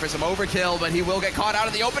hunting for some overkill, but he will get caught out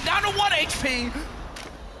of the open, down to 1 HP.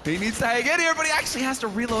 He needs to hang in here, but he actually has to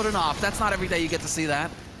reload an op. That's not every day you get to see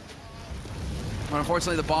that. But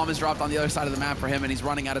unfortunately, the bomb is dropped on the other side of the map for him, and he's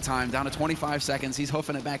running out of time. Down to 25 seconds. He's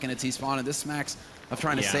hoofing it back into T-spawn, and this smacks of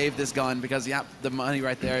trying to save this gun because, yeah, the money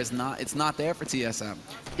right there is not there for TSM.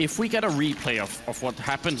 If we get a replay of what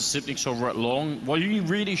happened to Sipnix over at long, what you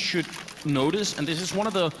really should notice, and this is one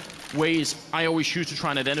of the ways I always choose to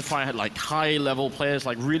try and identify like high-level players,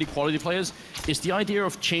 like really quality players, is the idea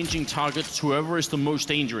of changing targets to whoever is the most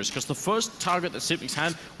dangerous. Because the first target that Xyp9x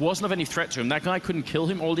had wasn't of any threat to him. That guy couldn't kill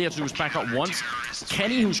him. All he had to do was back up once.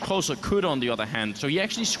 Kenny, who's closer, could, on the other hand. So he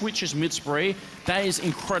actually switches mid-spray. That is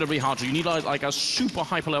incredibly hard. So you need like a super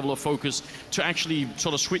hyper level of focus to actually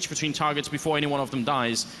sort of switch between targets before any one of them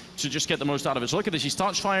dies to just get the most out of it. So look at this. He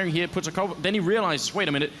starts firing here, puts a cover. Then he realizes, wait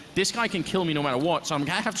a minute, this guy can kill me no matter what. So I'm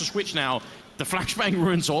going to have to switch now. The flashbang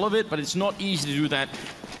ruins all of it, but it's not easy to do that.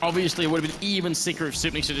 Obviously, it would have been even sicker if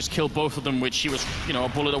Xyp9x had just killed both of them, which he was, you know, a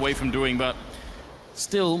bullet away from doing, but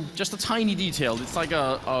still, just a tiny detail. It's like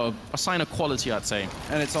a sign of quality, I'd say.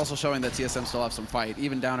 And it's also showing that TSM still have some fight.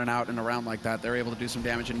 Even down and out in a round like that, they're able to do some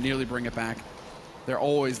damage and nearly bring it back. They're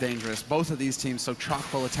always dangerous. Both of these teams so chock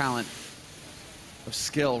full of talent, of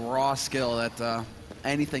skill, raw skill, that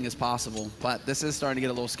anything is possible. But this is starting to get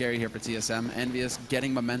a little scary here for TSM. EnVyUS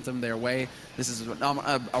getting momentum their way. This is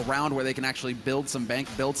a round where they can actually build some bank,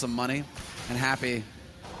 build some money. And Happy,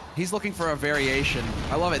 he's looking for a variation.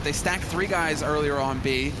 I love it. They stacked 3 guys earlier on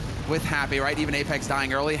B with Happy, right? Even Apex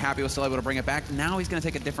dying early. Happy was still able to bring it back. Now he's going to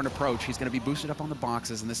take a different approach. He's going to be boosted up on the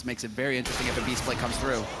boxes, and this makes it very interesting if a B split comes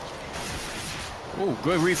through. Oh,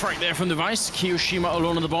 good refrag there from Device. kioShiMa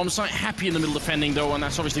alone on the bomb site. Happy in the middle defending, though, and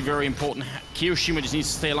that's obviously very important. kioShiMa just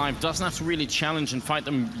needs to stay alive. Doesn't have to really challenge and fight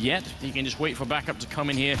them yet. He can just wait for backup to come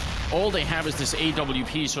in here. All they have is this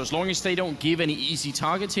AWP, so as long as they don't give any easy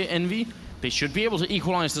targets here, Envy, they should be able to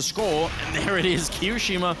equalize the score. And there it is.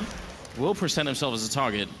 kioShiMa will present himself as a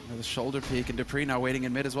target. The shoulder peek, and Dupree now waiting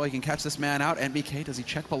in mid as well. He can catch this man out. NBK, does he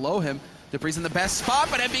check below him? Dupree's in the best spot,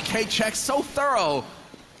 but NBK checks so thorough.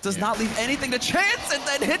 Does not leave anything to chance, and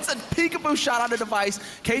then hits a peekaboo shot on the Device.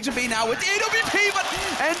 KJB now with the AWP, but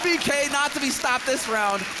NBK not to be stopped this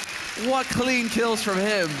round. What clean kills from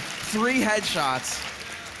him. 3 headshots.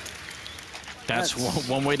 That's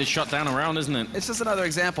one way to shut down a round, isn't it? It's just another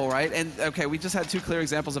example, right? And okay, we just had 2 clear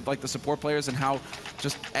examples of like the support players and how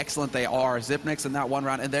just excellent they are. Xyp9x in that one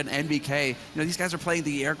round, and then NBK. You know, these guys are playing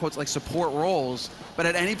the air quotes like support roles, but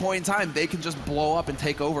at any point in time, they can just blow up and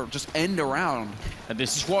take over, just end a round. And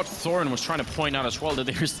this is what Thorin was trying to point out as well, that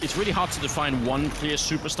it's really hard to define one clear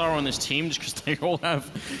superstar on this team just because they all have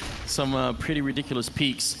some pretty ridiculous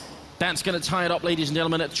peaks. That's going to tie it up, ladies and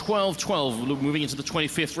gentlemen, at 12-12, moving into the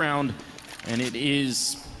 25th round. And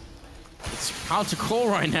it's hard to call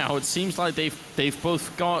right now. It seems like they've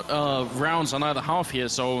both got rounds on either half here,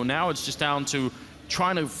 so now it's just down to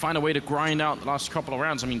trying to find a way to grind out the last couple of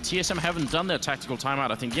rounds. I mean, TSM haven't done their tactical timeout,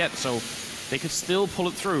 I think, yet, so they could still pull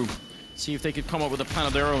it through. See if they could come up with a plan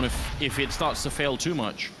of their own if it starts to fail too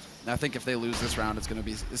much. I think if they lose this round, it's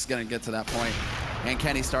gonna get to that point. And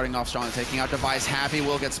Kenny starting off strong, taking out Device. Happy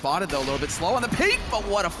will get spotted though, a little bit slow on the peak, but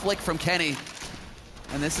what a flick from Kenny.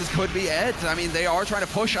 And this could be it. I mean, they are trying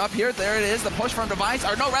to push up here. There it is, the push from Device,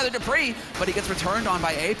 or no, rather Dupree, but he gets returned on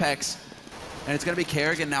by Apex. And it's gonna be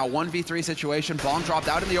Kerrigan now, 1v3 situation. Bomb dropped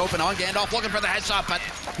out in the open on Gandalf, looking for the headshot, but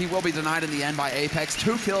he will be denied in the end by Apex.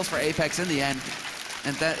 2 kills for Apex in the end.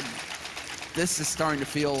 And this is starting to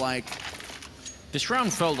feel like... This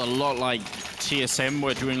round felt a lot like TSM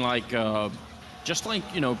were doing like, just like,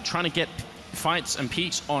 you know, trying to get fights and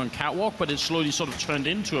peaks on Catwalk, but it slowly sort of turned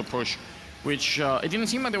into a push. Which, it didn't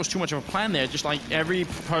seem like there was too much of a plan there, just like every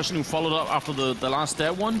person who followed up after the last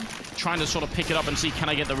dead one, trying to sort of pick it up and see, can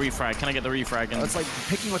I get the refrag, can I get the refrag? And it's like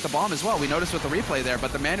picking with the bomb as well. We noticed with the replay there,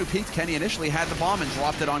 but the man who peeked Kenny initially had the bomb and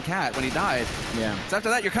dropped it on Cat when he died. Yeah. So after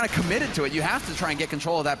that, you're kind of committed to it. You have to try and get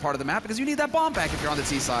control of that part of the map because you need that bomb back if you're on the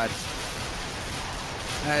T side.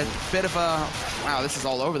 A bit of a, wow, this is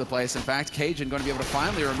all over the place. In fact, Cajun going to be able to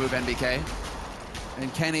finally remove NBK.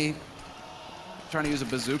 And Kenny trying to use a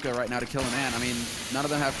bazooka right now to kill a man. I mean, none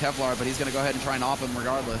of them have Kevlar, but he's going to go ahead and try and op him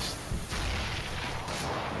regardless.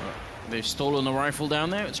 They've stolen the rifle down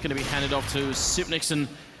there. It's going to be handed off to Xyp9x, and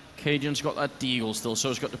Cajun's got that Deagle still, so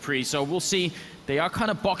he's got Dupree. So we'll see. They are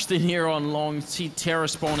kind of boxed in here on long. See Terra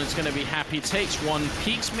spawn. It's going to be Happy. Takes 1.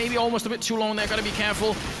 Peaks maybe almost a bit too long there. Got to be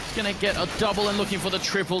careful. He's going to get a double and looking for the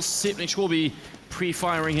triple. Xyp9x will be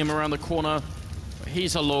pre-firing him around the corner.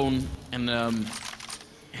 He's alone, and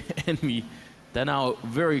Envy, they're now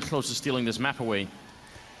very close to stealing this map away.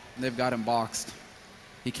 They've got him boxed.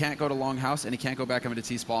 He can't go to Longhouse, and he can't go back into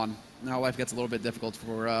T-spawn. Now life gets a little bit difficult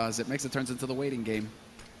for Xyp9x. It turns into the waiting game.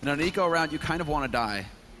 In an eco round, you kind of want to die,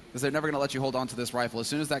 because they're never going to let you hold on to this rifle. As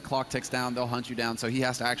soon as that clock ticks down, they'll hunt you down, so he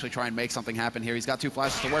has to actually try and make something happen here. He's got 2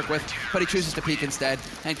 flashes to work with, but he chooses to peek instead,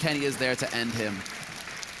 and Kenny is there to end him.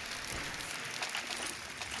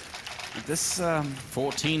 This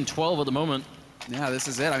 14-12 at the moment. Yeah, this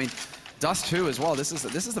is it. I mean, Dust2 as well. This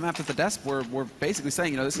is the map that the Desp were basically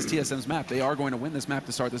saying, you know, this is TSM's map. They are going to win this map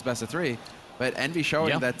to start this best of 3. But Envy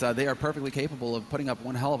showing that they are perfectly capable of putting up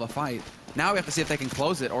one hell of a fight. Now we have to see if they can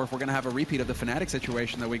close it, or if we're going to have a repeat of the Fnatic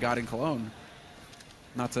situation that we got in Cologne.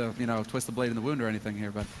 Not to, you know, twist the blade in the wound or anything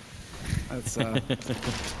here, but that's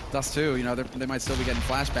Dust2. You know, they might still be getting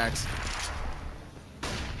flashbacks.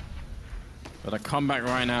 But a comeback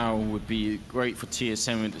right now would be great for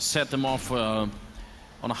TSM to set them off on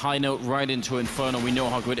a high note right into Inferno. We know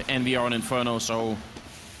how good Envy are on Inferno, so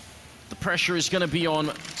the pressure is going to be on.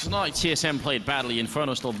 It's not like TSM played badly.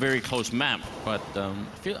 Inferno's still a very close map, but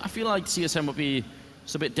I feel like TSM would be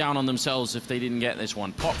just a bit down on themselves if they didn't get this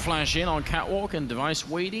one. Pop flash in on Catwalk and Device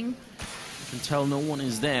waiting. You can tell no one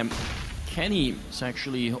is there. Kenny is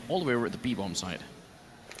actually all the way over at the B-bomb side.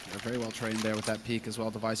 They're very well trained there with that peek as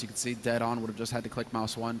well. Device, you can see dead on, would have just had to click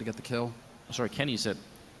mouse 1 to get the kill. Oh, sorry, Kenny said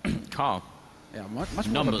Carl. Yeah, much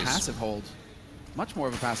more of a passive hold. Much more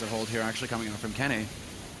of a passive hold here actually coming in from Kenny.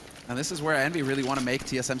 And this is where Envy really want to make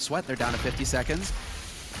TSM sweat. They're down to 50 seconds.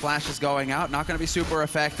 Flash is going out, not going to be super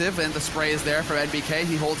effective, and the spray is there for NBK.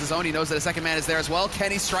 He holds his own. He knows that a second man is there as well.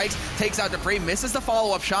 Kenny strikes, takes out Dupree, misses the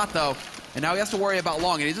follow-up shot though, and now he has to worry about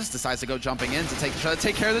Long, and he just decides to go jumping in to take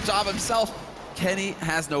care of the job himself. Kenny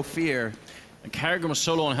has no fear. And Carrigan was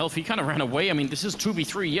so low on health, he kind of ran away. I mean, this is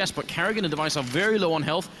 2v3, yes, but Carrigan and Device are very low on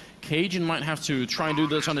health. Cajun might have to try and do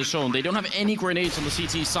this on his own. They don't have any grenades on the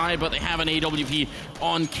CT side, but they have an AWP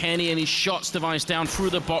on Kenny, and he shots Device down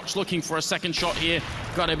through the box, looking for a second shot here.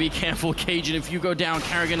 Gotta be careful, Cajun. If you go down,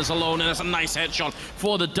 Carrigan is alone, and that's a nice headshot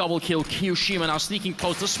for the double kill. Kiyoshima now sneaking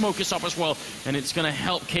close. The smoke is up as well, and it's gonna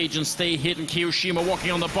help Cajun stay hidden. Kiyoshima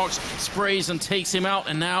walking on the box, sprays and takes him out,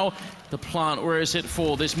 and now the plant, where is it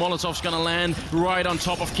for? This Molotov's gonna land right on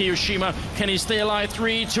top of Kiyoshima. Can he stay alive?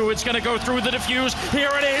 3, 2, it's gonna go through the defuse.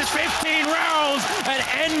 Here it is, 15 rounds, and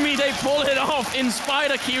Envy, they pull it off in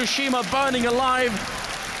spite of Kiyoshima burning alive.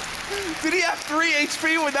 Did he have 3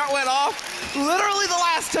 HP when that went off? Literally the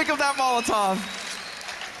last tick of that Molotov.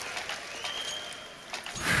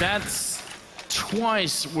 That's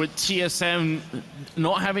twice with TSM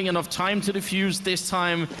not having enough time to defuse. This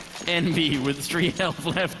time, Envy with 3 health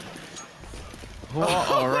left. What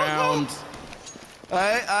a round.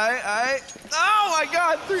 Oh my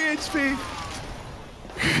god, 3 HP.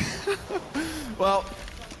 Well,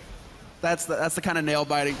 that's the kind of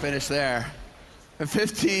nail-biting finish there.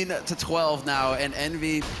 15-12 now, and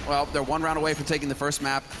Envy, well, they're 1 round away from taking the first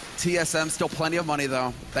map. TSM still plenty of money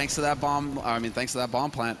though, thanks to that bomb. Thanks to that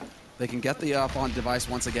bomb plant. They can get the up on Device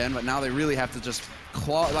once again, but now they really have to just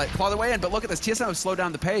claw their way in. But look at this, TSM have slowed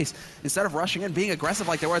down the pace. Instead of rushing in, being aggressive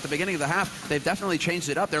like they were at the beginning of the half, they've definitely changed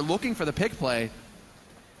it up. They're looking for the pick play.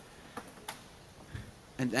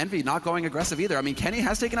 And Envy not going aggressive either. I mean, Kenny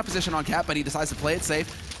has taken a position on Cap, but he decides to play it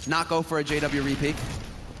safe, not go for a JW repeak.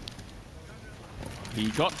 He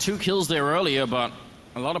got 2 kills there earlier, but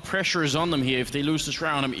a lot of pressure is on them here if they lose this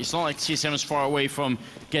round. I mean, it's not like TSM is far away from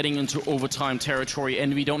getting into overtime territory,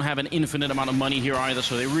 and we don't have an infinite amount of money here either,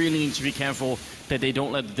 so they really need to be careful that they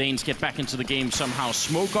don't let the Danes get back into the game somehow.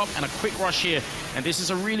 Smoke up and a quick rush here, and this is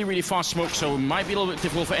a really, really fast smoke, so it might be a little bit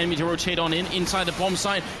difficult for Envy to rotate on inside the bomb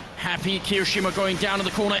site. Happy Kiyoshima going down to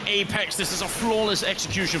the corner. Apex, this is a flawless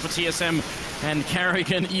execution for TSM, and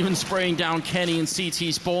Carrigan even spraying down Kenny and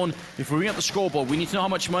CT spawn. If we get the scoreboard, we need to know how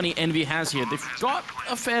much money Envy has here. They've got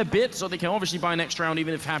a fair bit, so they can obviously buy next round,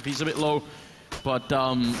 even if Happy's a bit low. But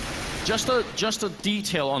just a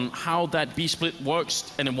detail on how that B-split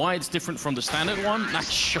works and why it's different from the standard one. Nice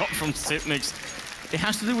shot from Sipnix. It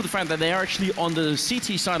has to do with the fact that they are actually on the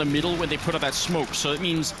CT side of middle when they put out that smoke. So it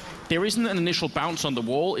means there isn't an initial bounce on the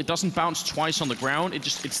wall. It doesn't bounce twice on the ground.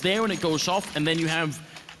 It's there when it goes off, and then you have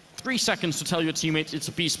 3 seconds to tell your teammates it's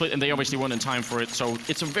a B-split, and they obviously weren't in time for it. So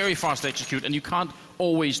it's a very fast execute, and you can't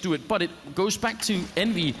always do it. But it goes back to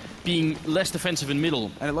Envy being less defensive in middle.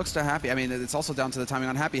 And it looks to Happy. I mean, it's also down to the timing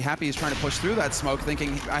on Happy. Happy is trying to push through that smoke,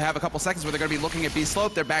 thinking, I have a couple seconds where they're going to be looking at B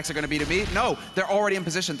slope. Their backs are going to be to me. No, they're already in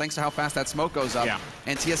position thanks to how fast that smoke goes up. Yeah.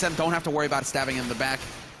 And TSM don't have to worry about stabbing in the back.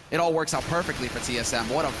 It all works out perfectly for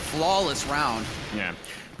TSM. What a flawless round. Yeah.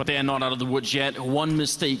 But they are not out of the woods yet. 1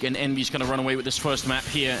 mistake, and Envy's going to run away with this first map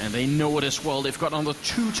here, and they know it as well. They've got another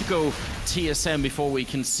 2 to go, TSM, before we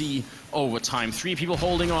can see overtime. 3 people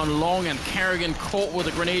holding on long, and Carrigan caught with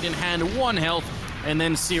a grenade in hand, 1 health, and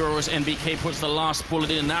then 0 as NBK puts the last bullet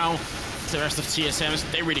in. Now, the rest of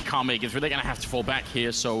TSM, they really can't make it through. They're going to have to fall back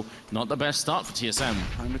here, so not the best start for TSM.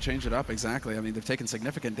 Time to change it up, exactly. I mean, they've taken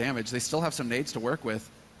significant damage. They still have some nades to work with.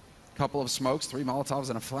 Couple of smokes, 3 Molotovs,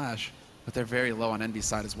 and a flash. But they're very low on Envy's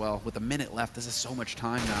side as well. With a minute left, this is so much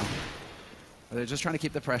time now. They're just trying to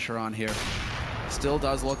keep the pressure on here. Still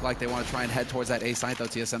does look like they want to try and head towards that A site, though,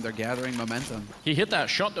 TSM. They're gathering momentum. He hit that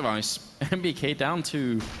shot device. MBK down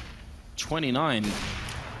to 29.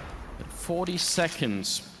 40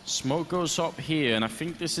 seconds. Smoke goes up here, and I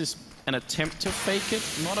think this is an attempt to fake it.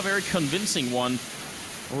 Not a very convincing one.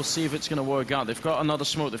 We'll see if it's going to work out. They've got another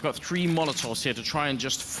smoke. They've got 3 Molotovs here to try and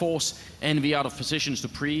just force Envy out of positions to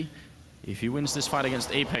pre. If he wins this fight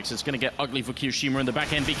against Apex, it's going to get ugly for kioShiMa in the back.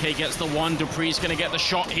 NBK gets the one. Dupree's going to get the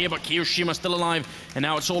shot here, but kioShiMa still alive. And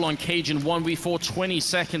now it's all on Cage in 1v4, 20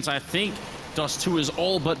 seconds. I think Dust2 is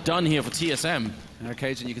all but done here for TSM. Now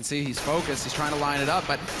Cage, and you can see he's focused. He's trying to line it up,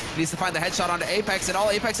 but he needs to find the headshot onto Apex, and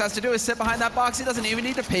all Apex has to do is sit behind that box. He doesn't even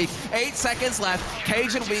need to peek. 8 seconds left.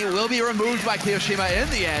 Cage and We will be removed by kioShiMa in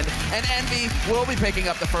the end, and Envy will be picking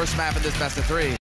up the first map in this best of 3.